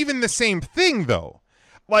isn't even the same thing, though.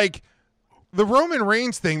 Like, the Roman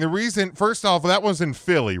Reigns thing, the reason, first off, that was in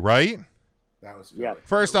Philly, right? That was Yeah.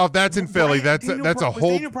 First off, that's in Philly. That's a Was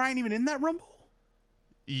whole. Daniel Bryan even in that Rumble?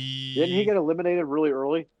 Didn't he get eliminated really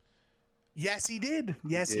early? Yes, he did.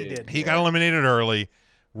 Yes, he did. He got eliminated early.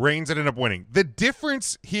 Reigns ended up winning. The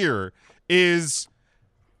difference here is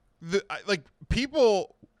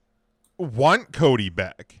people want Cody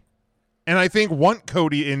back, and I think want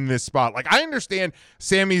Cody in this spot. Like, I understand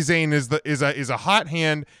Sami Zayn is a hot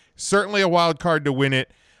hand, certainly a wild card to win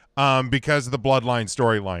it because of the Bloodline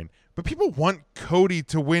storyline. But people want Cody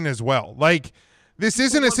to win as well. Like, this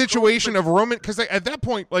isn't a situation of Roman, because at that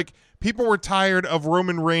point, like, people were tired of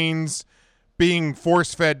Roman Reigns being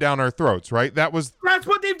force-fed down our throats, right? That's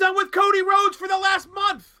what they've done with Cody Rhodes for the last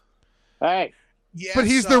month. Hey. Yeah, but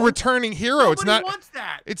he's the returning hero. Nobody wants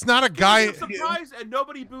that. It's not a Give guy. us a surprise, and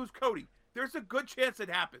nobody boos Cody. There's a good chance it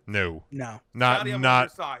happens. No. No. Scotty, I'm on your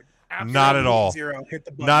side. Not at all. Zero. Hit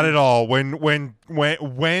the button. Not at all.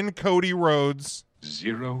 When Cody Rhodes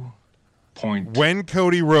 0.0. When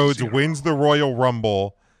Cody Rhodes wins the Royal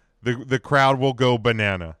Rumble, the crowd will go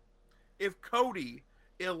banana. if Cody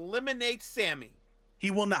eliminates Sammy.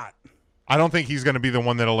 He will not. I don't think he's going to be the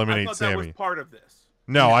one that I eliminates thought that Sammy. was part of this.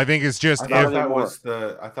 No, I think it's just I if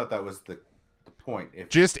thought that was the point. If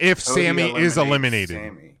just if Cody Sammy is eliminates eliminated.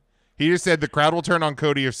 Sammy. He just said the crowd will turn on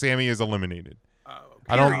Cody if Sammy is eliminated. Oh,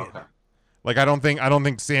 I don't Okay. like. I don't think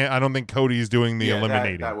Cody's doing the Yeah,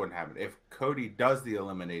 eliminating. That wouldn't happen. If Cody does the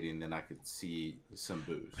eliminating, then I could see some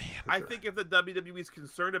boos. I think if the WWE is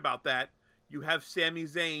concerned about that, you have Sami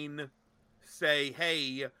Zayn say,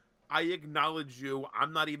 "Hey, I acknowledge you.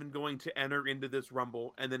 I'm not even going to enter into this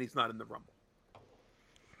Rumble," and then he's not in the Rumble.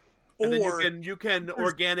 And then you can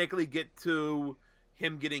organically get to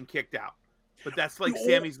him getting kicked out. But that's like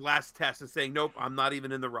Sammy's last test is saying, "Nope, I'm not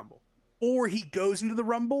even in the Rumble." Or he goes into the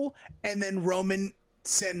Rumble and then Roman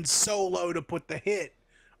sends Solo to put the hit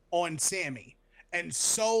on Sammy, and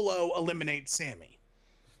Solo eliminates Sammy.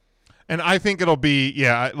 And I think it'll be,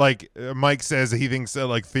 like Mike says, he thinks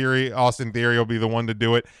like Austin Theory will be the one to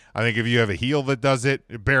do it. I think if you have a heel that does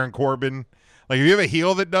it, Baron Corbin, like if you have a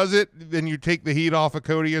heel that does it, then you take the heat off of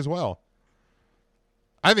Cody as well.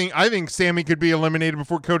 I think Sammy could be eliminated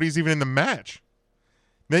before Cody's even in the match.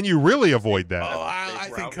 Then you really avoid that. Oh, I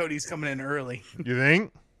think Cody's coming in early. You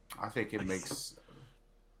think? I think it makes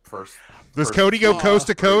first. Does Cody go coast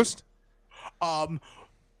to coast?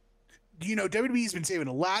 WWE's been saving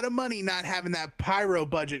a lot of money not having that pyro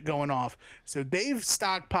budget going off. So they've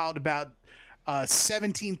stockpiled about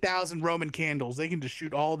 17,000 Roman candles. They can just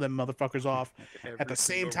shoot all of them motherfuckers off at the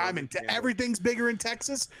same time. And everything's bigger in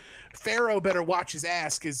Texas. Pharaoh better watch his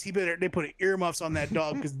ass because they put earmuffs on that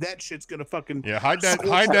dog because that shit's gonna fucking hide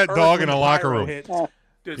that dog in a locker room.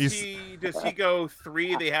 Does he go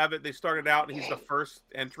 3? They started out and he's the first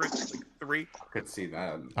entrant, like 3. I could see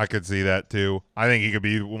that. I could see that too. I think he could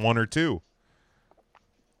be 1 or 2.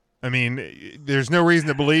 I mean, there's no reason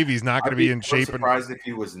to believe he's not going to be in shape. I'm surprised if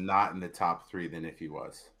he was not in the top 3 than if he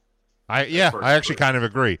was. I actually kind of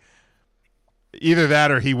agree. Either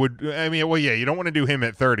that or he would. I mean, you don't want to do him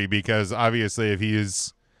at 30 because obviously if he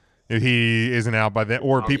isn't out by then,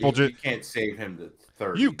 or people you can't save him to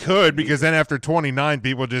 30. You could because then after 29,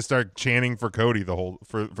 people just start chanting for Cody the whole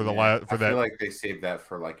for that. I feel like they saved that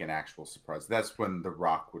for like an actual surprise. That's when The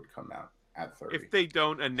Rock would come out at 30. If they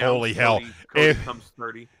don't announce, holy hell, Cody comes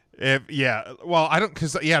 30.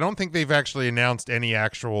 I don't think they've actually announced any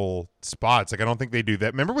actual spots. Like I don't think they do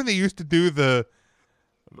that. Remember when they used to do the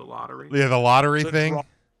lottery? Yeah, the lottery thing.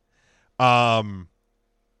 Yeah,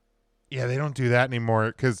 they don't do that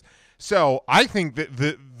anymore So I think that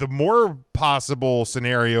the more possible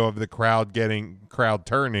scenario of the crowd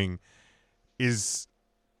turning is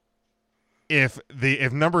if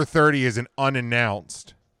number 30 is an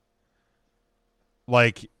unannounced,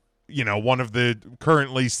 like, one of the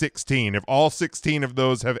currently 16, if all 16 of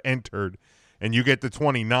those have entered and you get to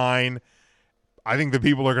 29, I think the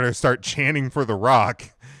people are going to start chanting for The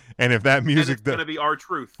Rock. And if that music is going to be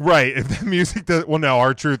R-Truth, right? If that music does, well, no,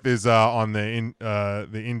 R-Truth is on the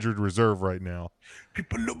injured reserve right now.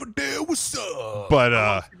 People over there, what's up?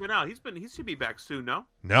 But he should be back soon.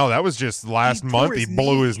 No, that was just last month. He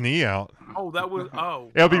blew his knee out. Oh, that was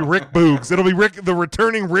It'll be Rick Boogs. It'll be the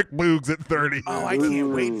returning Rick Boogs at 30. Oh, I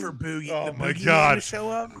can't wait for Boogie. Oh my Boogie God to show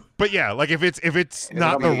up. But yeah, like if it's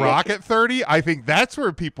not The Rock at 30, I think that's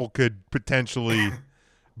where people could potentially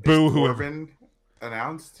boo whoever.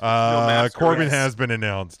 Announced? Corbin has been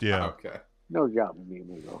announced. Yeah. Okay. No job with me,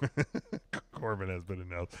 amigo. Corbin has been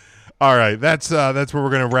announced. All right, that's where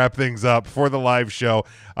we're going to wrap things up for the live show.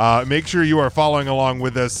 Make sure you are following along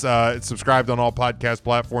with us. It's subscribed on all podcast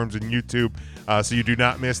platforms and YouTube, so you do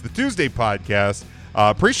not miss the Tuesday podcast.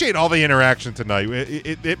 Appreciate all the interaction tonight.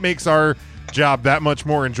 It makes our job that much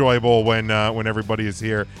more enjoyable when everybody is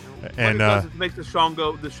here. And it makes the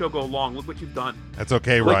show go long. Look what you've done. That's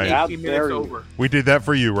okay, Ryan. 18 minutes over. We did that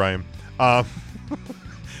for you, Ryan.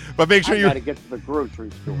 But make sure I gotta get to the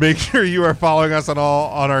grocery store. Make sure you are following us on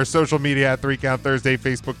our social media at 3 Count Thursday,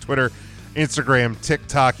 Facebook, Twitter, Instagram,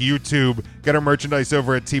 TikTok, YouTube. Get our merchandise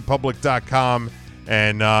over at tpublic.com.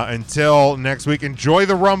 And until next week, enjoy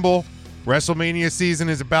the Rumble. WrestleMania season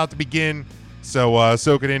is about to begin, so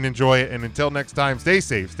soak it in, enjoy it. And until next time, stay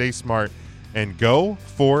safe, stay smart, and go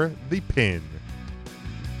for the pin.